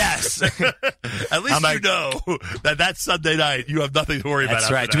 Yes. At least you know that Sunday night you have nothing to worry about.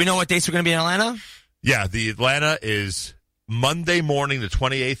 That's right. Do we know what dates we're going to be in Atlanta? Yeah, the Atlanta is Monday morning, the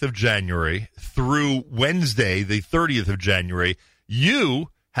 28th of January, through Wednesday, the 30th of January. You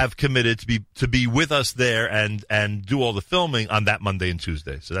have committed to be with us there and do all the filming on that Monday and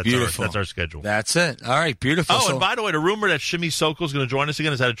Tuesday. So that's our schedule. That's it. All right, beautiful. Oh, and by the way, the rumor that Shimmy Sokol is going to join us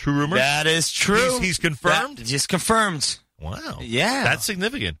again, is that a true rumor? That is true. He's confirmed? He's confirmed. Wow. Yeah. That's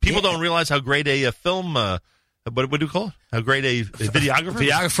significant. People don't realize how great a film, what do you call it? How great a videographer?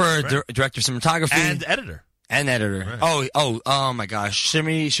 Videographer, right? Director of cinematography. And editor. Right. Oh my gosh.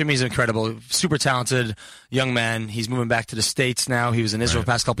 Shimmy's incredible. Super talented young man. He's moving back to the States now. He was in Israel the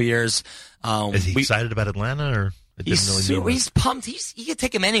past couple of years. Is he excited about Atlanta or? He's pumped. You can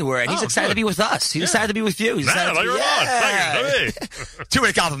take him anywhere, and he's excited to be with us. He's excited to be with you. He's excited Too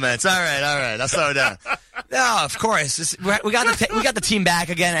many compliments. All right. I'll slow it down. No, of course. We got the team back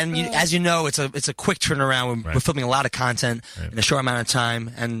again, and as you know, it's a quick turnaround. We're filming a lot of content in a short amount of time,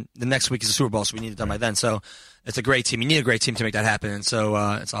 and the next week is the Super Bowl, so we need it done by then. So it's a great team. You need a great team to make that happen, and so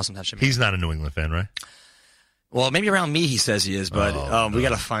it's awesome to have Shimmy. He's not a New England fan, right? Well, maybe around me he says he is, but we got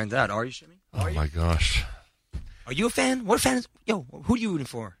to find out. Are you, Shimmy? My gosh. Are you a fan? What fan? Who are you rooting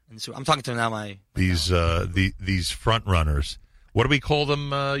for? I'm talking to now these front runners. What do we call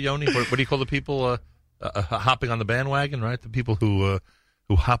them, Yoni? What do you call the people? hopping on the bandwagon, right? The people who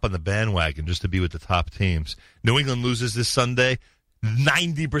hop on the bandwagon just to be with the top teams. New England loses this Sunday,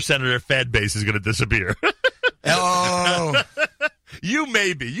 90% of their fan base is going to disappear. Oh. You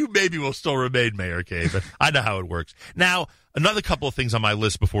maybe will still remain Mayor K, but I know how it works. Now, another couple of things on my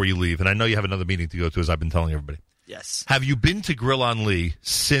list before you leave, and I know you have another meeting to go to, as I've been telling everybody. Yes. Have you been to Grill on Lee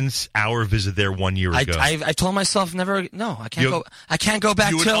since our visit there 1 year ago? I told myself never. No, I can't go. I can't go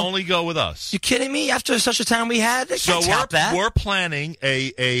back. You would only go with us. You kidding me? After such a time we had, we're planning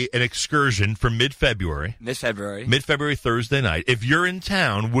an excursion for mid-February. Mid-February Thursday night. If you're in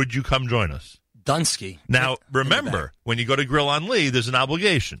town, would you come join us? Dunsky. Now, remember, when you go to Grill on Lee, there's an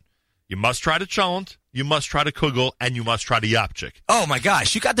obligation. You must try to cholent, you must try to kugel, and you must try to yapchik. Oh my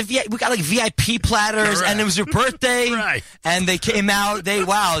gosh, we got like VIP platters, correct. And it was your birthday, right? And they came out. They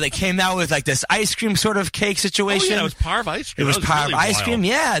came out with like this ice cream sort of cake situation. Oh yeah, it was Parv ice cream. It was Parv really ice cream.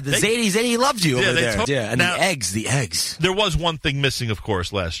 Yeah, Zadie loved you over there. And now, the eggs. There was one thing missing, of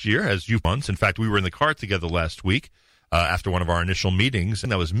course, last year, as you once. In fact, we were in the car together last week. After one of our initial meetings,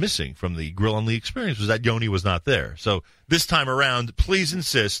 and that was missing from the Grill on Lee experience was that Yoni was not there. So this time around, please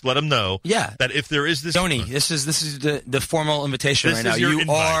insist, let him know that if there is this... Yoni, this is the formal invitation right now. You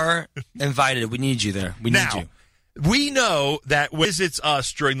are invited. We need you there. We need you. We know that when visits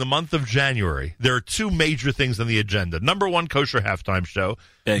us during the month of January, there are two major things on the agenda. Number one, Kosher Halftime Show.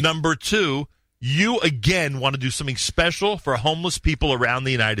 Big. Number two, you again want to do something special for homeless people around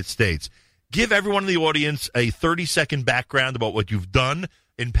the United States. Give everyone in the audience a 30-second background about what you've done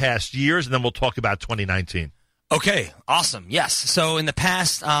in past years, and then we'll talk about 2019. Okay, awesome. Yes. So in the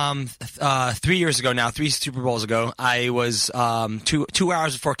past 3 years ago now, 3 Super Bowls ago, I was 2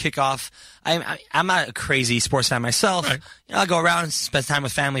 hours before kickoff. I'm not a crazy sports fan myself. Right. I go around and spend time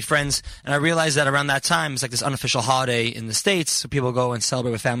with family, friends, and I realized that around that time it's like this unofficial holiday in the States, so people go and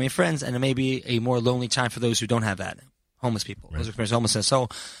celebrate with family and friends, and it may be a more lonely time for those who don't have that. Homeless people, those who experience homelessness. So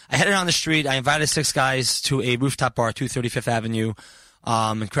I headed on the street. I invited 6 guys to a rooftop bar, 235th Avenue.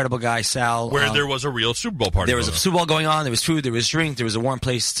 Incredible guy, Sal. Where there was a real Super Bowl party. There was a Super Bowl going on. There was food. There was drink. There was a warm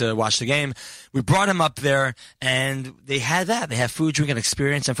place to watch the game. We brought him up there, and they had that. They had food, drink, and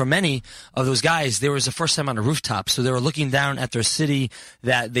experience. And for many of those guys, there was the first time on a rooftop. So they were looking down at their city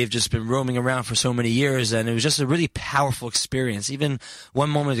that they've just been roaming around for so many years, and it was just a really powerful experience. Even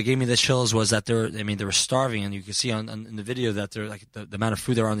one moment that gave me the chills was that they were starving, and you can see in the video that they're like the amount of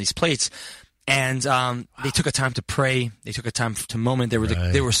food there on these plates. And they took a time to pray. They took a time to moment.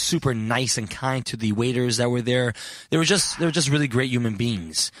 They were super nice and kind to the waiters that were there. They were just really great human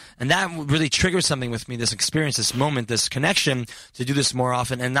beings. And that really triggered something with me, this experience, this moment, this connection to do this more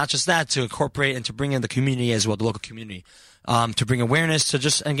often. And not just that, to incorporate and to bring in the community as well, the local community. To bring awareness, to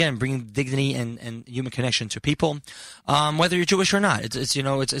just, again, bring dignity and human connection to people. Whether you're Jewish or not. It's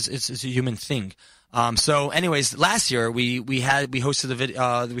a human thing. So anyways, last year we hosted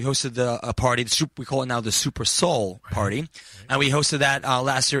a party. We call it now the Super Soul Party, and we hosted that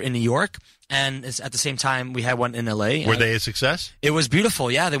last year in New York. And at the same time, we had one in L.A. Were they a success? It was beautiful.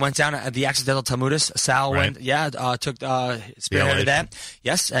 Yeah, they went down at the Accidental Talmudist. Sal went. Yeah, took spearheaded that.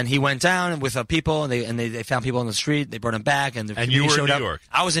 Yes, and he went down with people, and they found people on the street. They brought him back, and you were in New York.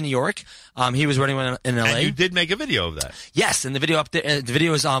 I was in New York. He was running one in L.A. And you did make a video of that. Yes, and the video up there. The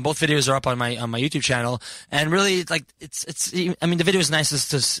video is both videos are up on my YouTube channel, and really, like it's. I mean, the video is nice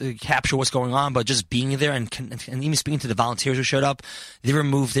to capture what's going on, but just being there and even speaking to the volunteers who showed up, they were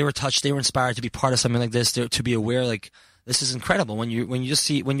moved, they were touched, they were inspired to be part of something like this, to be aware, like, this is incredible. When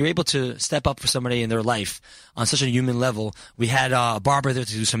you're able to step up for somebody in their life on such a human level. We had a barber there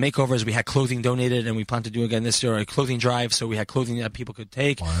to do some makeovers. We had clothing donated, and we plan to do again this year a clothing drive. So we had clothing that people could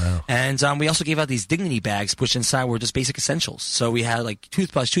take. Wow. And we also gave out these dignity bags, which inside were just basic essentials. So we had like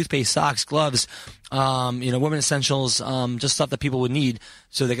toothbrush, toothpaste, socks, gloves, women essentials, just stuff that people would need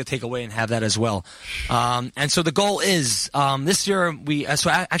so they could take away and have that as well. And so the goal is, this year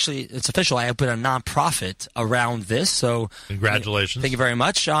actually it's official. I put a nonprofit around this. So congratulations. Thank you very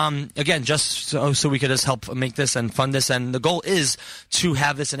much. Again, just so we could just help make this and fund this. And the goal is to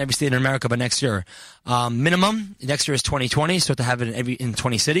have this in every state in America by next year. Minimum next year is 2020, so to have it in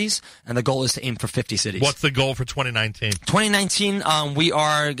 20 cities, and the goal is to aim for 50 cities. What's the goal for 2019? 2019, we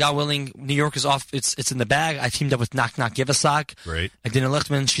are, God willing, New York is off. It's in the bag. I teamed up with Knock Knock Give a Sock. Great. Adina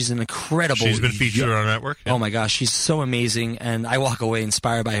Lichtman, she's an incredible. She's been featured on our network. Yeah. Oh my gosh, she's so amazing, and I walk away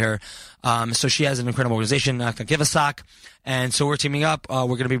inspired by her. So she has an incredible organization, Give a Sock. And so we're teaming up. We're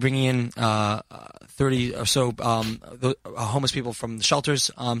going to be bringing in 30 or so homeless people from the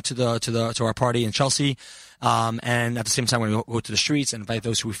shelters to our party in Chelsea. And at the same time, we're going to go to the streets and invite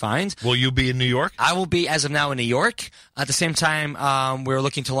those who we find. Will you be in New York? I will be, as of now, in New York. At the same time, we're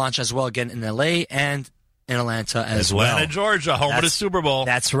looking to launch as well again in L.A. and in Atlanta as well. Atlanta, Georgia, home of the Super Bowl.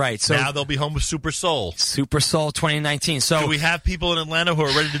 That's right. So now they'll be home with Super Soul. Super Soul 2019. So do we have people in Atlanta who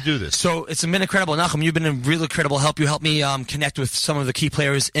are ready to do this? So it's been incredible. Nachum, you've been a really incredible help. You helped me connect with some of the key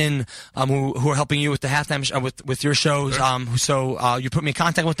players in who are helping you with the halftime with your shows. Sure. So you put me in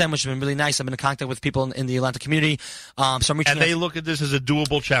contact with them, which has been really nice. I've been in contact with people in the Atlanta community. So I'm reaching and they look at this as a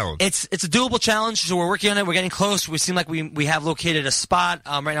doable challenge. It's a doable challenge. So we're working on it. We're getting close. We seem like we have located a spot.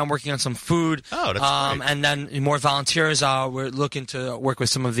 Right now I'm working on some food. Oh, that's great. And then more volunteers. We're looking to work with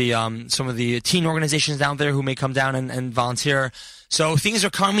some of the teen organizations down there who may come down and volunteer. So things are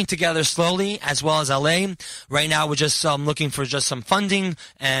coming together slowly, as well as LA. Right now, we're just looking for just some funding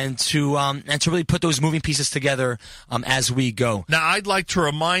and to really put those moving pieces together as we go. Now, I'd like to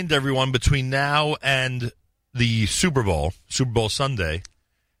remind everyone between now and the Super Bowl Sunday,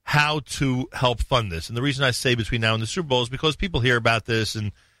 how to help fund this. And the reason I say between now and the Super Bowl is because people hear about this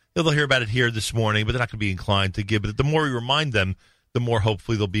and they'll hear about it here this morning, but they're not going to be inclined to give. But the more we remind them, the more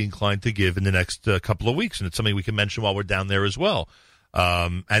hopefully they'll be inclined to give in the next couple of weeks. And it's something we can mention while we're down there as well.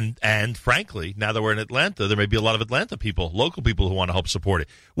 And frankly, now that we're in Atlanta, there may be a lot of Atlanta people, local people who want to help support it.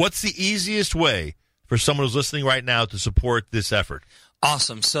 What's the easiest way for someone who's listening right now to support this effort?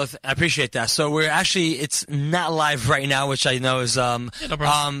 Awesome. So I appreciate that. So it's not live right now, which I know is,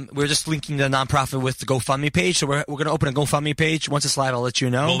 we're just linking the nonprofit with the GoFundMe page. So we're going to open a GoFundMe page. Once it's live, I'll let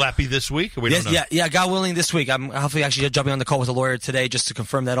you know. Will that be this week? Or we don't know? Yeah, God willing, this week. I'm hopefully actually jumping on the call with a lawyer today just to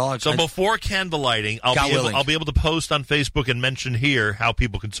confirm that all. So before candlelighting, I'll be able to post on Facebook and mention here how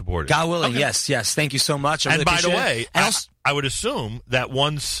people can support it. God willing, okay. Yes. Thank you so much. And by the way, I would assume that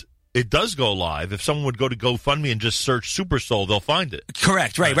once it does go live, if someone would go to GoFundMe and just search Super Soul, they'll find it.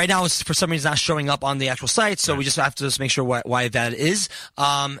 Correct, right. Right now, it's for some reason not showing up on the actual site, so we just have to make sure why that is.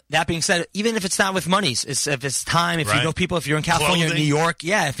 That being said, even if it's not with monies, if it's time, if you know people, if you're in California or New York,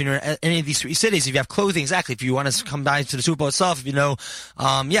 if you're in any of these three cities, if you have clothing, exactly, if you want to come by to the Super Bowl itself, if you know,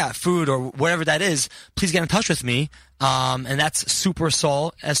 food or whatever that is, please get in touch with me. And that's Super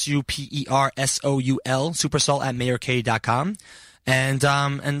Soul, SUPERSOUL, supersoul@mayork.com. And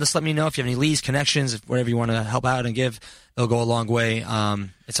just let me know if you have any leads, connections, whatever you want to help out and give. It'll go a long way.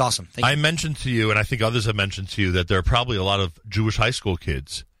 It's awesome. Thank you. I mentioned to you, and I think others have mentioned to you, that there are probably a lot of Jewish high school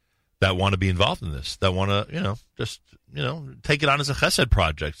kids that want to be involved in this, that want to, take it on as a chesed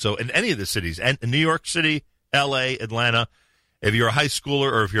project. So in any of the cities, and in New York City, L.A., Atlanta, if you're a high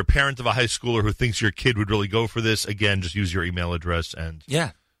schooler or if you're a parent of a high schooler who thinks your kid would really go for this, again, just use your email address and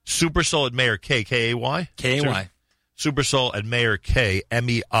SuperSoul@MayorK, K-A-Y? K-A-Y. SuperSoul@MayorK,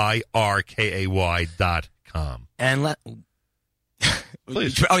 MEIRKAY.com. And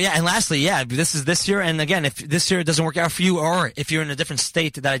please. Oh yeah, and lastly, this is this year. And again, if this year doesn't work out for you, or if you're in a different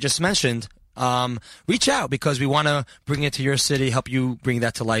state that I just mentioned, reach out because we want to bring it to your city, help you bring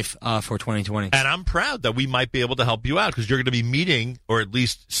that to life for 2020. And I'm proud that we might be able to help you out because you're going to be meeting, or at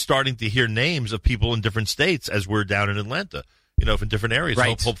least starting to hear names of people in different states as we're down in Atlanta. From different areas.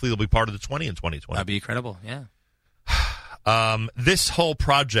 Right. So hopefully they'll be part of the 20 in 2020. That'd be incredible. Yeah. This whole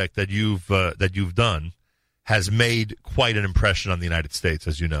project that you've done has made quite an impression on the United States,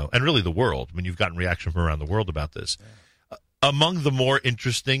 as you know, and really the world. I mean, you've gotten reaction from around the world about this. Yeah. Among the more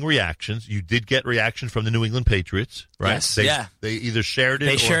interesting reactions, you did get reaction from the New England Patriots, right? Yes, They either shared it.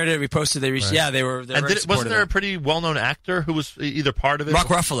 They shared it, reposted. They were. And wasn't there a pretty well-known actor who was either part of it? Mark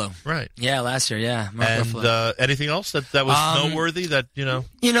Ruffalo. Right. Yeah, last year. Yeah, Mark Ruffalo. And anything else that was noteworthy that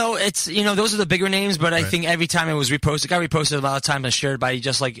it's those are the bigger names, but I think every time it was reposted, it got reposted a lot of times and shared by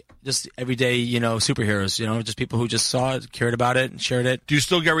just everyday superheroes. Just people who just saw it, cared about it, and shared it. Do you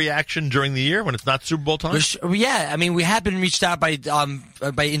still get reaction during the year when it's not Super Bowl time? Yeah, I mean we have been reached out by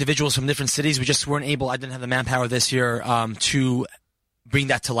individuals from different cities. We just weren't able. I didn't have the manpower this year to bring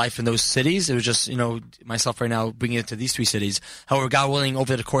that to life in those cities. It was just myself right now bringing it to these three cities. However, God willing,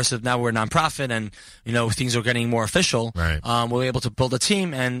 over the course of now we're a nonprofit and things are getting more official. Right. We're able to build a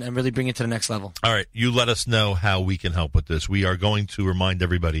team and really bring it to the next level. All right, you let us know how we can help with this. We are going to remind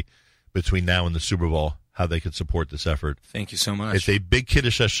everybody between now and the Super Bowl how they can support this effort. Thank you so much. It's a big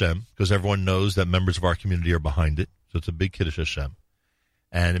Kiddush Hashem because everyone knows that members of our community are behind it. So it's a big Kiddush Hashem.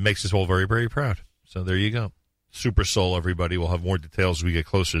 And it makes us all very, very proud. So there you go. Super Soul, everybody. We'll have more details as we get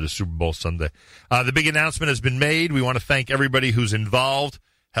closer to Super Bowl Sunday. The big announcement has been made. We want to thank everybody who's involved.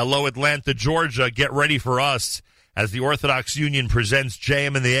 Hello, Atlanta, Georgia. Get ready for us as the Orthodox Union presents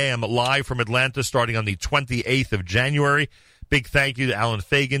JM in the AM live from Atlanta starting on the 28th of January. Big thank you to Alan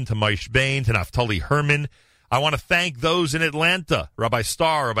Fagan, to Maish Bain, to Naftali Herman. I want to thank those in Atlanta, Rabbi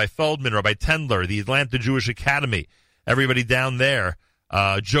Starr, Rabbi Feldman, Rabbi Tendler, the Atlanta Jewish Academy, everybody down there,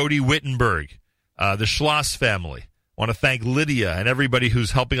 Jody Wittenberg, the Schloss family. I want to thank Lydia and everybody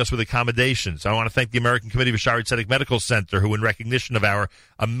who's helping us with accommodations. I want to thank the American Committee for Shaare Zedek Medical Center, who, in recognition of our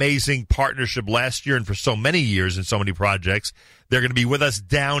amazing partnership last year and for so many years in so many projects, they're going to be with us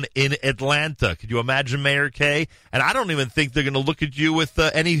down in Atlanta. Could you imagine, Mayor Kay? And I don't even think they're going to look at you with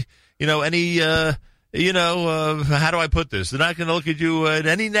any how do I put this? They're not going to look at you in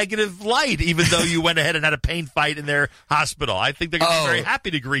any negative light, even though you went ahead and had a pain fight in their hospital. I think they're going to be very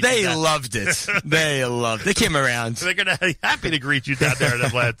happy to greet you. They loved it. They loved it. They came around. They're going to be happy to greet you down there in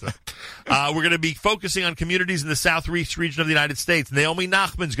Atlanta. We're going to be focusing on communities in the southeast region of the United States. Naomi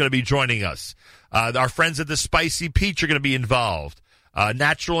Nachman's going to be joining us. Our friends at the Spicy Peach are going to be involved.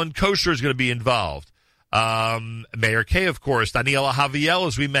 Natural and Kosher is going to be involved. Mayor Kay, of course, Daniela Javiel,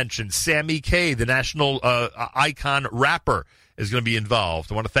 as we mentioned, Sammy K, the national icon rapper, is going to be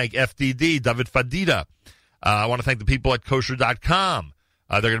involved. I want to thank FDD, David Fadida. I want to thank the people at kosher.com.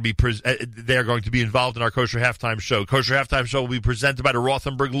 They're going to be involved in our Kosher Halftime Show. Kosher Halftime Show will be presented by the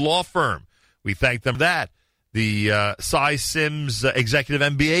Rothenberg Law Firm. We thank them for that. The Cy Sims Executive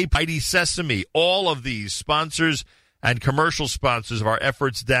MBA, Mighty Sesame, all of these sponsors and commercial sponsors of our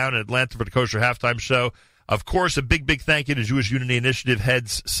efforts down in Atlanta for the Kosher Halftime Show. Of course, a big, big thank you to Jewish Unity Initiative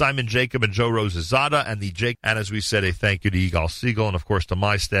heads Simon Jacob and Joe Rosazada, and as we said, a thank you to Yigal Siegel, and of course to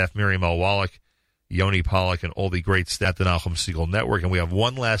my staff, Miriam L. Wallach, Yoni Pollack, and all the great staff at the Nachum Siegel Network. And we have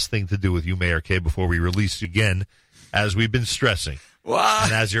one last thing to do with you, Mayor Kay, before we release you again, as we've been stressing. What?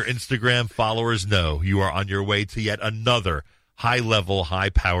 And as your Instagram followers know, you are on your way to yet another high-level,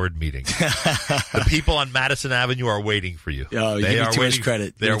 high-powered meeting. The people on Madison Avenue are waiting for you. Oh, you give me too much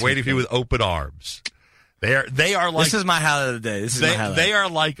credit. They are waiting for you with open arms. They are like. This is my highlight of the day. They are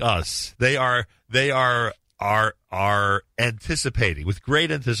like us. They are anticipating with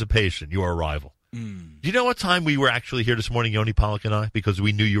great anticipation your arrival. Do you know what time we were actually here this morning, Yoni Pollack and I? Because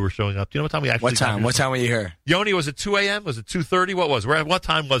we knew you were showing up. Do you know what time we actually? What time? What time were you here? Yoni, was it 2 a.m.? Was it 2:30? What was? What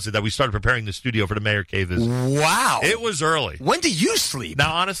time was it that we started preparing the studio for the Mayor Kay visit? Wow, it was early. When did you sleep?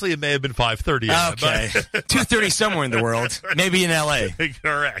 Now, honestly, it may have been 5:30. Okay, 2:30 somewhere in the world, maybe in L.A.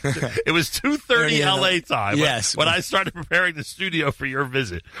 Correct. It was 2:30 L.A. time. Yes, when I started preparing the studio for your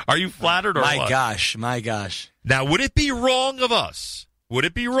visit. Are you flattered or what? My gosh. Now, would it be wrong of us? Would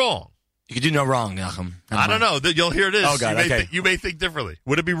it be wrong? You could do no wrong, Nachum. I don't know. You'll hear this. Oh, God, you may think differently.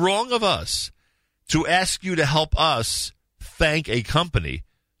 Would it be wrong of us to ask you to help us thank a company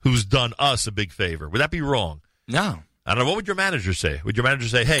who's done us a big favor? Would that be wrong? No. I don't know. What would your manager say? Would your manager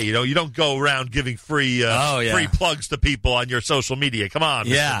say, hey, you don't go around giving free plugs to people on your social media. Come on,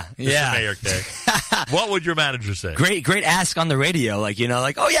 Mr. Mayor Kay. What would your manager say? Great ask on the radio. Oh,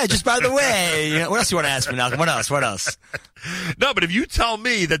 yeah, just by the way. What else do you want to ask me, Malcolm? What else? No, but if you tell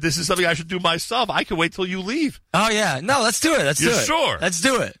me that this is something I should do myself, I can wait till you leave. Oh, yeah. No, let's do it. You're sure? Let's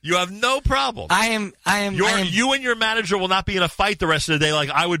do it. You have no problem. I am. You and your manager will not be in a fight the rest of the day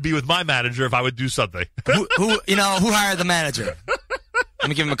like I would be with my manager if I would do something. Who hired the manager? Let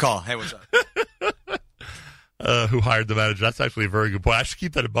me give him a call. Hey, what's up? Who hired the manager? That's actually a very good point. I should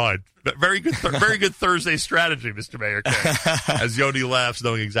keep that in mind. Very good Thursday strategy, Mr. Mayor Kay. As Yoni laughs,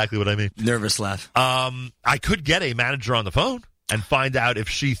 knowing exactly what I mean. Nervous laugh. I could get a manager on the phone and find out if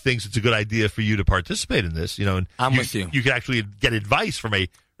she thinks it's a good idea for you to participate in this. I'm with you. You could actually get advice from a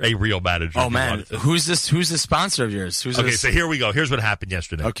real manager. Oh man, who's this? Who's the sponsor of yours? So here we go. Here's what happened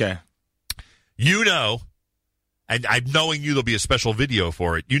yesterday. Okay. And I'm knowing you, there'll be a special video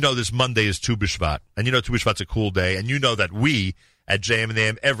for it. This Monday is Tu B'Shvat. And Tu B'Shvat's a cool day. And that we at JM and the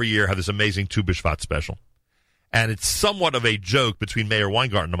AM every year have this amazing Tu B'Shvat special. And it's somewhat of a joke between Mayor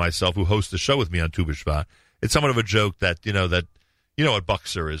Weingarten and myself, who hosts the show with me on Tu B'Shvat. It's somewhat of a joke that, you know what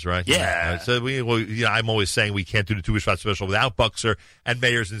Buxer is, right? Yeah. So I'm always saying we can't do the Tu B'Shvat special without Buxer, and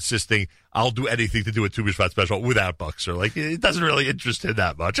Mayor's insisting I'll do anything to do a Tu B'Shvat special without Buxer. Like, it doesn't really interest him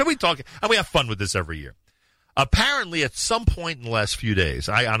that much. And we have fun with this every year. Apparently, at some point in the last few days,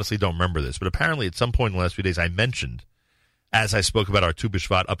 I honestly don't remember this, but apparently at some point in the last few days, I mentioned, as I spoke about our Tu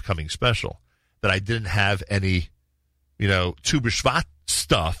B'Shvat upcoming special, that I didn't have any, Tu B'Shvat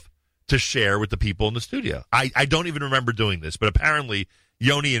stuff to share with the people in the studio. I don't even remember doing this, but apparently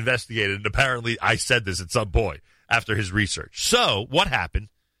Yoni investigated, and apparently I said this at some point after his research. So what happened?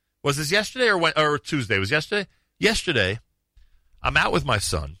 Was this yesterday or Tuesday? It was yesterday? Yesterday, I'm out with my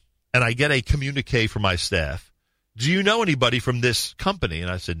son, and I get a communique from my staff. Do you know anybody from this company?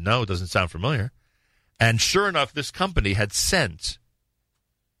 And I said, no, it doesn't sound familiar. And sure enough, this company had sent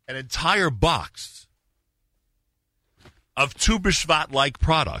an entire box of Tu B'Shvat-like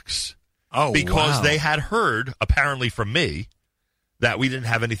products because they had heard, apparently from me, that we didn't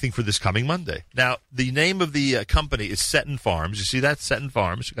have anything for this coming Monday. Now, the name of the company is Seton Farms. You see that? Seton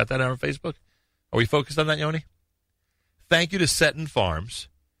Farms. You got that on our Facebook? Are we focused on that, Yoni? Thank you to Seton Farms.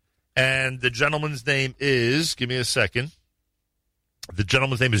 And the gentleman's name is, give me a second. The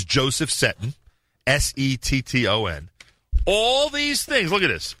gentleman's name is Joseph Seton, Setton. All these things, look at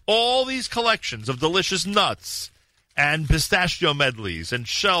this. All these collections of delicious nuts and pistachio medleys and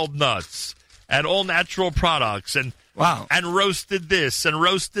shelled nuts and all natural products and roasted this and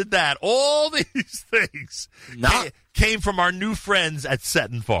roasted that. All these things came from our new friends at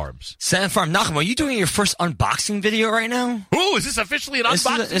Seton Farms. Seton Farm. Nachum, are you doing your first unboxing video right now? Ooh, is this officially an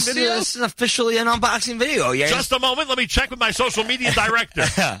unboxing video? This is officially an unboxing video. Yeah. Just a moment. Let me check with my social media director.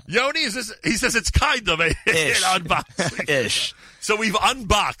 Yoni, he says it's kind of an unboxing. Ish. So we've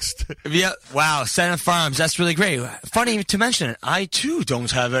unboxed. Yeah. Wow. Seton Farms. That's really great. Funny to mention it. I, too, don't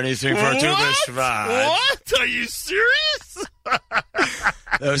have anything for Tu B'Shvat. What? Are you serious?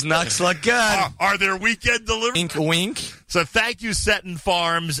 Those nuts look good. Are there weekend deliveries? Wink, wink. So thank you, Seton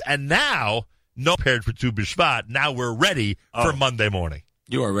Farms. And now, prepared for Tu B'Shvat. Now we're ready for Monday morning.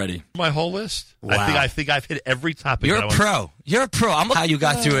 You are ready. My whole list? Wow. I think I've hit every topic. You're a pro. You're a pro. I'm how you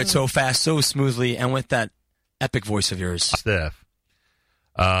got through it so fast, so smoothly, and with that epic voice of yours. Staff.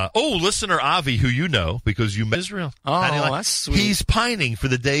 Listener Avi, who you know because you met Israel. Oh, that's sweet. He's pining for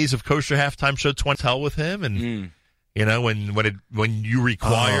the days of Kosher Halftime Show 20. Tell with him, and you know when you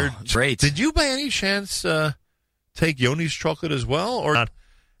required. Great. Did you by any chance take Yoni's chocolate as well, or not?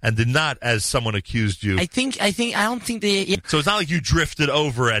 And did not, as someone accused you? I don't think they. Yeah. So it's not like you drifted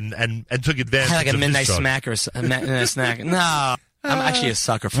over and took advantage. Like a of midnight his snack or a midnight snack. No, I'm actually a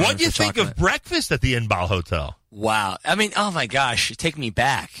sucker for. What do you think of breakfast at the Inbal Hotel? Wow. I mean, oh my gosh, take me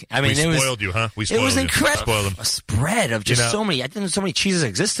back. I mean, we spoiled you, huh? We spoiled you. It was incredible. Spoiled them. A spread of just so many. I didn't know so many cheeses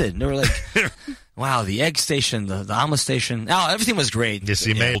existed. And they were like, wow, the egg station, the omelet station. Oh, everything was great. Yes,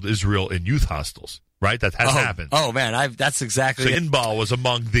 he made Israel in youth hostels. Right, that has happened. Oh man, that's exactly. So Inbal was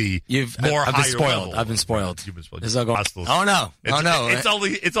among the I've been spoiled. Level. I've been spoiled. You've been spoiled. Hostels. Oh no, It's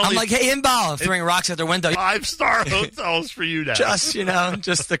only. I'm like, hey Inbal, throwing rocks at their window. 5-star hotels for you now.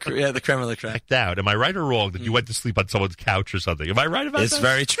 Just the creme of the creme. Out. Am I right or wrong that you went to sleep on someone's couch or something? Am I right about that? It's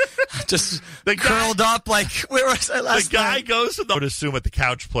very true. Just curled up like where was I last The guy night? goes to I would assume at the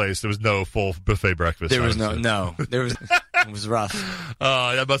couch place there was no full buffet breakfast. There was no. There was. It was rough.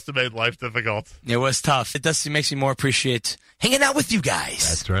 That must have made life difficult. It was tough. It makes me more appreciate hanging out with you guys.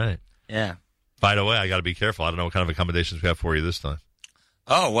 That's right. Yeah. By the way, I got to be careful. I don't know what kind of accommodations we have for you this time.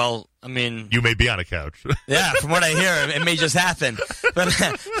 Oh, well, I mean... You may be on a couch. Yeah, from what I hear, it may just happen. But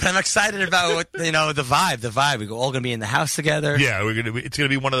I'm excited about, the vibe. The vibe. We're all going to be in the house together. Yeah, it's going to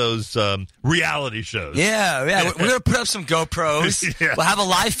be one of those reality shows. Yeah. We're going to put up some GoPros. Yeah. We'll have a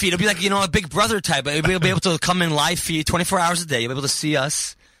live feed. It'll be like, a Big Brother type. We'll be able to come in live feed 24 hours a day. You'll be able to see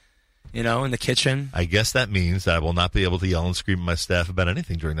us. In the kitchen. I guess that means that I will not be able to yell and scream at my staff about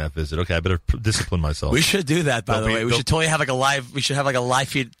anything during that visit. Okay, I better discipline myself. We should do that, by the way. We should totally have we should have like a live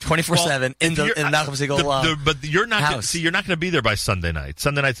feed 24/7 in Nachum Segal but you're not house. You're not going to be there by Sunday night.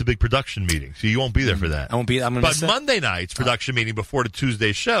 Sunday night's a big production meeting, so you won't be there for that. I won't be. But Monday night's production meeting before the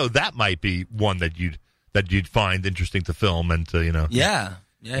Tuesday show, that might be one that you'd find interesting to film and to Yeah,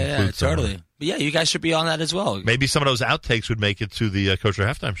 totally. But yeah, you guys should be on that as well. Maybe some of those outtakes would make it to the Kosher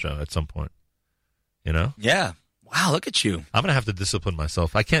Halftime Show at some point. Yeah. Wow, look at you. I'm going to have to discipline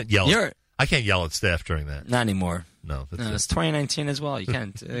myself. I can't yell. I can't yell at staff during that. Not anymore. No, it's 2019 as well. You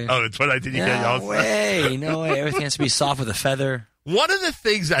can't. Oh, it's 2019. You can't yell at staff. No way. Everything has to be soft with a feather. One of the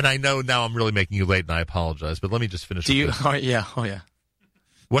things, and I know now I'm really making you late, and I apologize, but let me just finish. Oh yeah.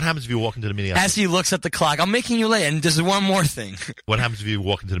 What happens if you walk into the meeting as he looks at the clock? I'm making you late, and there's one more thing. What happens if you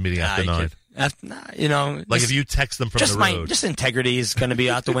walk into the meeting after 9? Like if you text them from the road. Just integrity is going to be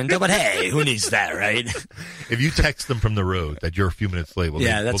out the window, but hey, who needs that, right? If you text them from the road that you're a few minutes late,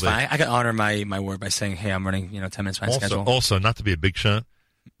 that's fine. I can honor my word by saying, hey, I'm running 10 minutes behind schedule. Also, not to be a big shot,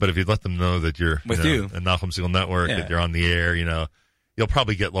 but if you let them know that you're with you and Nachum Segal Network, that you're on the air, you'll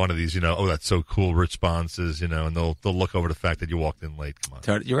probably get one of these, that's so cool responses, and they'll look over the fact that you walked in late. Come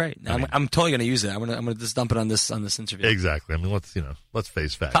on, you're right. I'm totally going to use it. I'm going to just dump it on this interview. Exactly. I mean, let's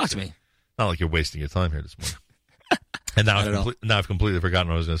face facts. Talk to me. Not like you're wasting your time here this morning. And now I've completely forgotten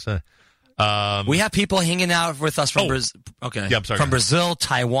what I was going to say. We have people hanging out with us from Brazil. Okay. Yeah, I'm sorry. From Brazil,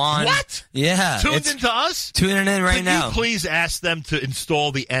 Taiwan. What? Yeah. Tuned into us? Tuning in right now. Could you please ask them to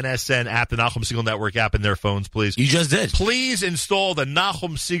install the NSN app, the Nachum Siegel Network app, in their phones, please? You just did. Please install the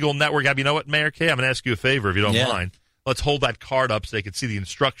Nachum Siegel Network app. You know what, Mayor K? I'm going to ask you a favor, if you don't mind. Let's hold that card up so they can see the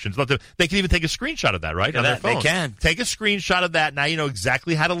instructions. They can even take a screenshot of that, right? On their phone. They can. Take a screenshot of that. Now you know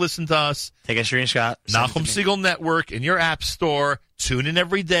exactly how to listen to us. Take a screenshot. Nachum Siegel Network in your app store. Tune in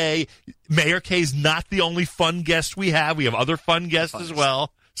every day. Mayor K is not the only fun guest we have. We have other fun guests as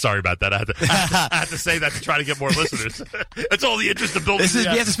well. Sorry about that. I had to say that to try to get more listeners. That's all the interest of building. You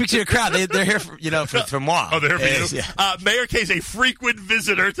have to speak to your crowd. They're here for moi. Oh, they're here for you. Yeah. Mayor K is a frequent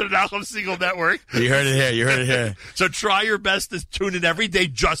visitor to the Nachum Siegel Network. You heard it here. So try your best to tune in every day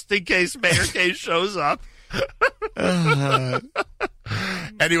just in case Mayor K shows up.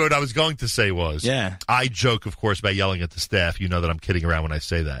 Anyway, what I was going to say was, I joke, of course, about yelling at the staff. You know that I'm kidding around when I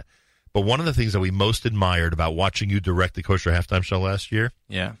say that. But one of the things that we most admired about watching you direct the Kosher Halftime Show last year,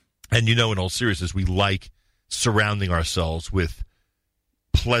 and you know, in all seriousness, we like surrounding ourselves with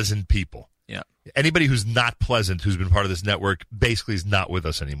pleasant people. Yeah. Anybody who's not pleasant, who's been part of this network, basically is not with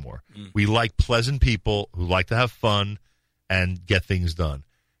us anymore. We like pleasant people who like to have fun and get things done.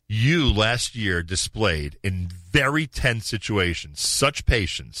 You, last year, displayed in very tense situations such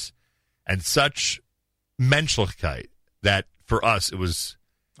patience and such menschlichkeit that for us it was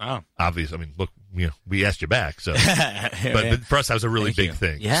obvious. I mean, look, we asked you back, so but for us that was a really big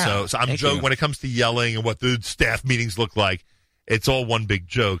thing. Yeah. So I'm joking when it comes to yelling and what the staff meetings look like. It's all one big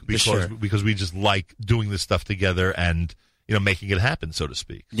joke because we just like doing this stuff together and making it happen, so to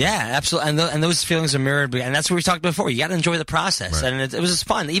speak. Yeah, absolutely. And those feelings are mirrored, and that's what we talked before. You got to enjoy the process, and it was just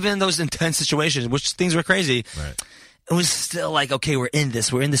fun, even in those intense situations, which things were crazy. Right. It was still like, okay, we're in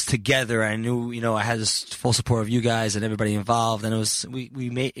this together. I knew, I had this full support of you guys and everybody involved, and it was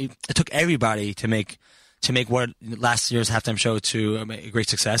it took everybody to make what last year's halftime show to a great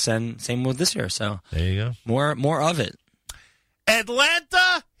success, and same with this year. So there you go, more of it.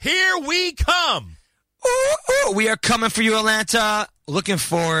 Atlanta, here we come. Ooh, we are coming for you, Atlanta. Looking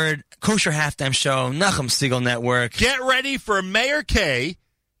forward. Kosher Halftime Show, Nachum Siegel Network. Get ready for Mayor K.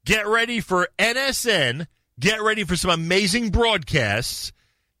 Get ready for NSN. Get ready for some amazing broadcasts.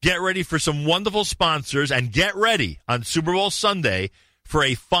 Get ready for some wonderful sponsors. And get ready on Super Bowl Sunday for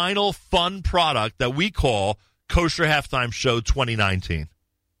a final fun product that we call Kosher Halftime Show 2019.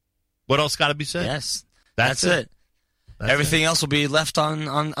 What else got to be said? Yes. That's it. Everything else will be left on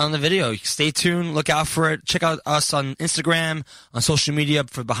the video. Stay tuned. Look out for it. Check out us on Instagram, on social media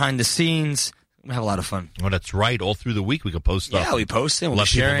for behind the scenes. We have a lot of fun. Oh, that's right. All through the week we can post stuff. Yeah, we post it. We'll let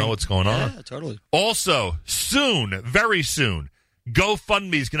people know what's going on. Yeah, totally. Also, soon, very soon,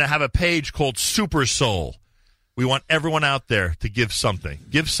 GoFundMe is going to have a page called Super Soul. We want everyone out there to give something.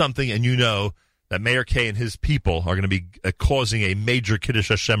 Give something, and you know that Mayor K and his people are going to be causing a major Kiddush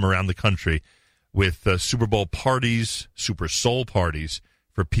Hashem around the country with Super Bowl parties, Super Soul parties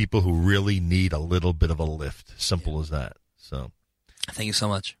for people who really need a little bit of a lift. Simple as that. So, thank you so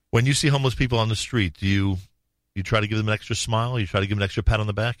much. When you see homeless people on the street, do you try to give them an extra smile? You try to give them an extra pat on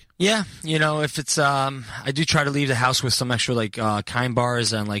the back? Yeah, if it's I do try to leave the house with some extra kind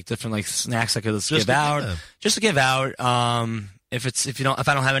bars and different snacks I could give out, just to give out. If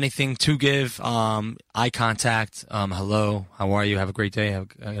I don't have anything to give, eye contact, hello, how are you? Have a great day.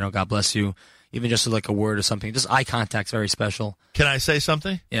 God bless you. Even just a word or something. Just eye contact's very special. Can I say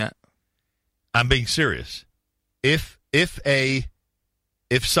something? Yeah. I'm being serious. If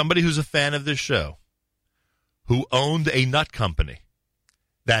somebody who's a fan of this show, who owned a nut company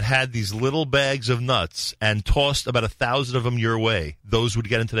that had these little bags of nuts and tossed about 1,000 of them your way, those would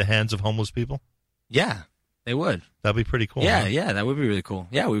get into the hands of homeless people? Yeah, they would. That'd be pretty cool. Yeah, huh? Yeah, that would be really cool.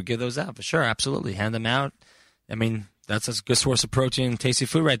 Yeah, we would give those out for sure. Absolutely. Hand them out. I mean, that's a good source of protein and tasty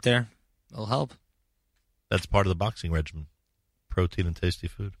food right there. It'll help. That's part of the boxing regimen. Protein and tasty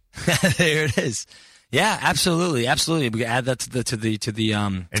food. There it is. Yeah, absolutely. Absolutely. We can add that to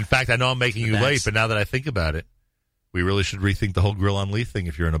the In fact, I know I'm making you late, but now that I think about it, we really should rethink the whole Grill on Lee thing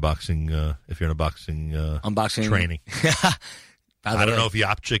if you're in a boxing unboxing training. I don't know if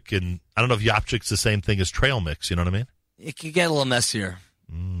Yapchik's the same thing as trail mix, you know what I mean? It could get a little messier.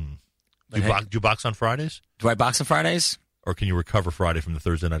 Do you box on Fridays? Do I box on Fridays? Or can you recover Friday from the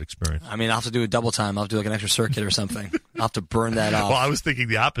Thursday night experience? I mean, I'll have to do a double time. I'll have to do an extra circuit or something. I'll have to burn that off. Well, I was thinking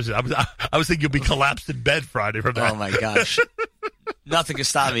the opposite. I was thinking you'll be collapsed in bed Friday from that. Oh, my gosh. Nothing can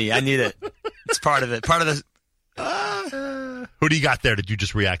stop me. I need it. It's part of it. Part of the... Who do you got there that you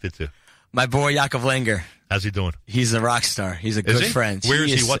just reacted to? My boy, Yaakov Langer. How's he doing? He's a rock star. He's a good friend. Where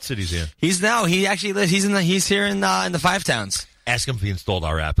is he? What city is he in? He actually lives. He's here in the Five Towns. Ask him if he installed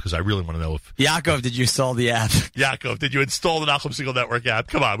our app, because I really want to know if... Yaakov, did you install the app? Yaakov, did you install the Nachum Segal Network app?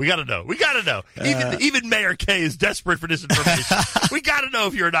 Come on, we got to know. We got to know. Even Mayor K is desperate for this information. We got to know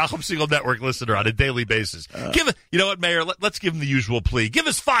if you're a Nachum Segal Network listener on a daily basis. You know what, Mayor? Let's give him the usual plea. Give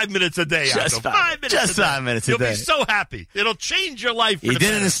us 5 minutes a day, Yaakov. 5 minutes just a day. 5 minutes a day. You'll be so happy. It'll change your life. He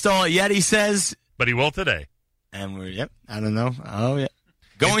didn't install it yet, he says. But he will today. And I don't know. Oh, yeah.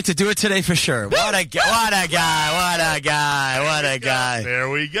 Going to do it today for sure. What a guy. There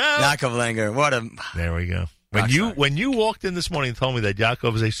we go. Yaakov Langer. There we go. When you walked in this morning and told me that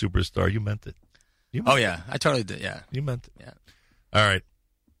Yaakov is a superstar, you meant it. Yeah. I totally did, yeah. You meant it. Yeah. All right.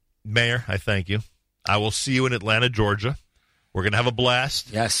 Mayor, I thank you. I will see you in Atlanta, Georgia. We're going to have a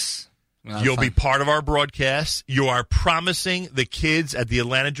blast. Yes. You'll be part of our broadcast. You are promising the kids at the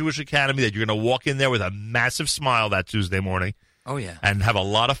Atlanta Jewish Academy that you're going to walk in there with a massive smile that Tuesday morning. Oh, yeah. And have a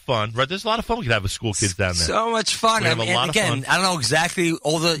lot of fun. Right? There's a lot of fun we can have with school kids down there. So much fun. Of fun. I don't know exactly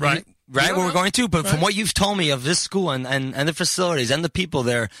all the where we're going to, but from what you've told me of this school and the facilities and the people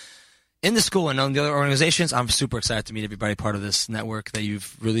there in the school and on the other organizations, I'm super excited to meet everybody part of this network that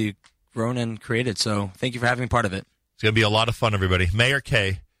you've really grown and created. So thank you for having me part of it. It's going to be a lot of fun, everybody. Mayor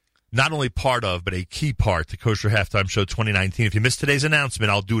K, not only part of, but a key part to Kosher Halftime Show 2019. If you missed today's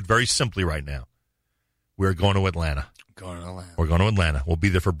announcement, I'll do it very simply right now. We're going to Atlanta. We're going to Atlanta. We'll be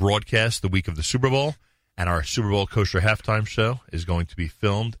there for broadcast the week of the Super Bowl, and our Super Bowl Kosher Halftime Show is going to be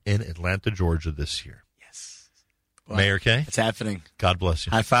filmed in Atlanta, Georgia this year. Yes. Well, Mayor K. It's happening. God bless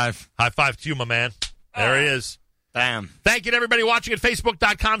you. High five. High five to you, my man. There he is. Bam. Thank you to everybody watching at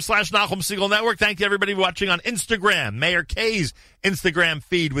Facebook.com/Nachum Segal Network. Thank you to everybody watching on Instagram. Mayor K's Instagram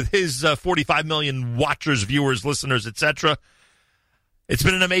feed with his 45 million watchers, viewers, listeners, etc. It's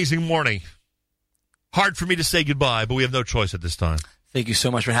been an amazing morning. Hard for me to say goodbye, but we have no choice at this time. Thank you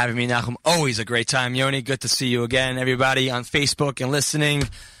so much for having me, Nachum. Always a great time, Yoni. Good to see you again, everybody on Facebook and listening.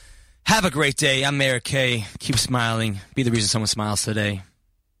 Have a great day. I'm Mayor K. Keep smiling. Be the reason someone smiles today.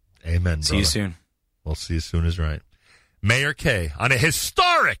 Amen, See you soon. We'll see you soon is right. Mayor K. on a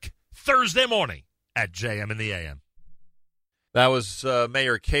historic Thursday morning at JM in the AM. That was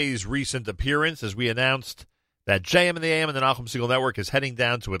Mayor K's recent appearance as we announced that JM in the AM and the Nachum Segal Network is heading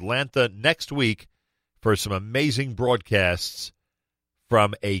down to Atlanta next week for some amazing broadcasts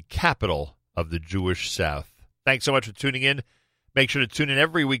from a capital of the Jewish South. Thanks so much for tuning in. Make sure to tune in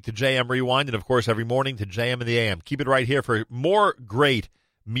every week to JM Rewind and, of course, every morning to JM in the AM. Keep it right here for more great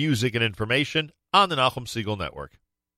music and information on the Nachum Segal Network.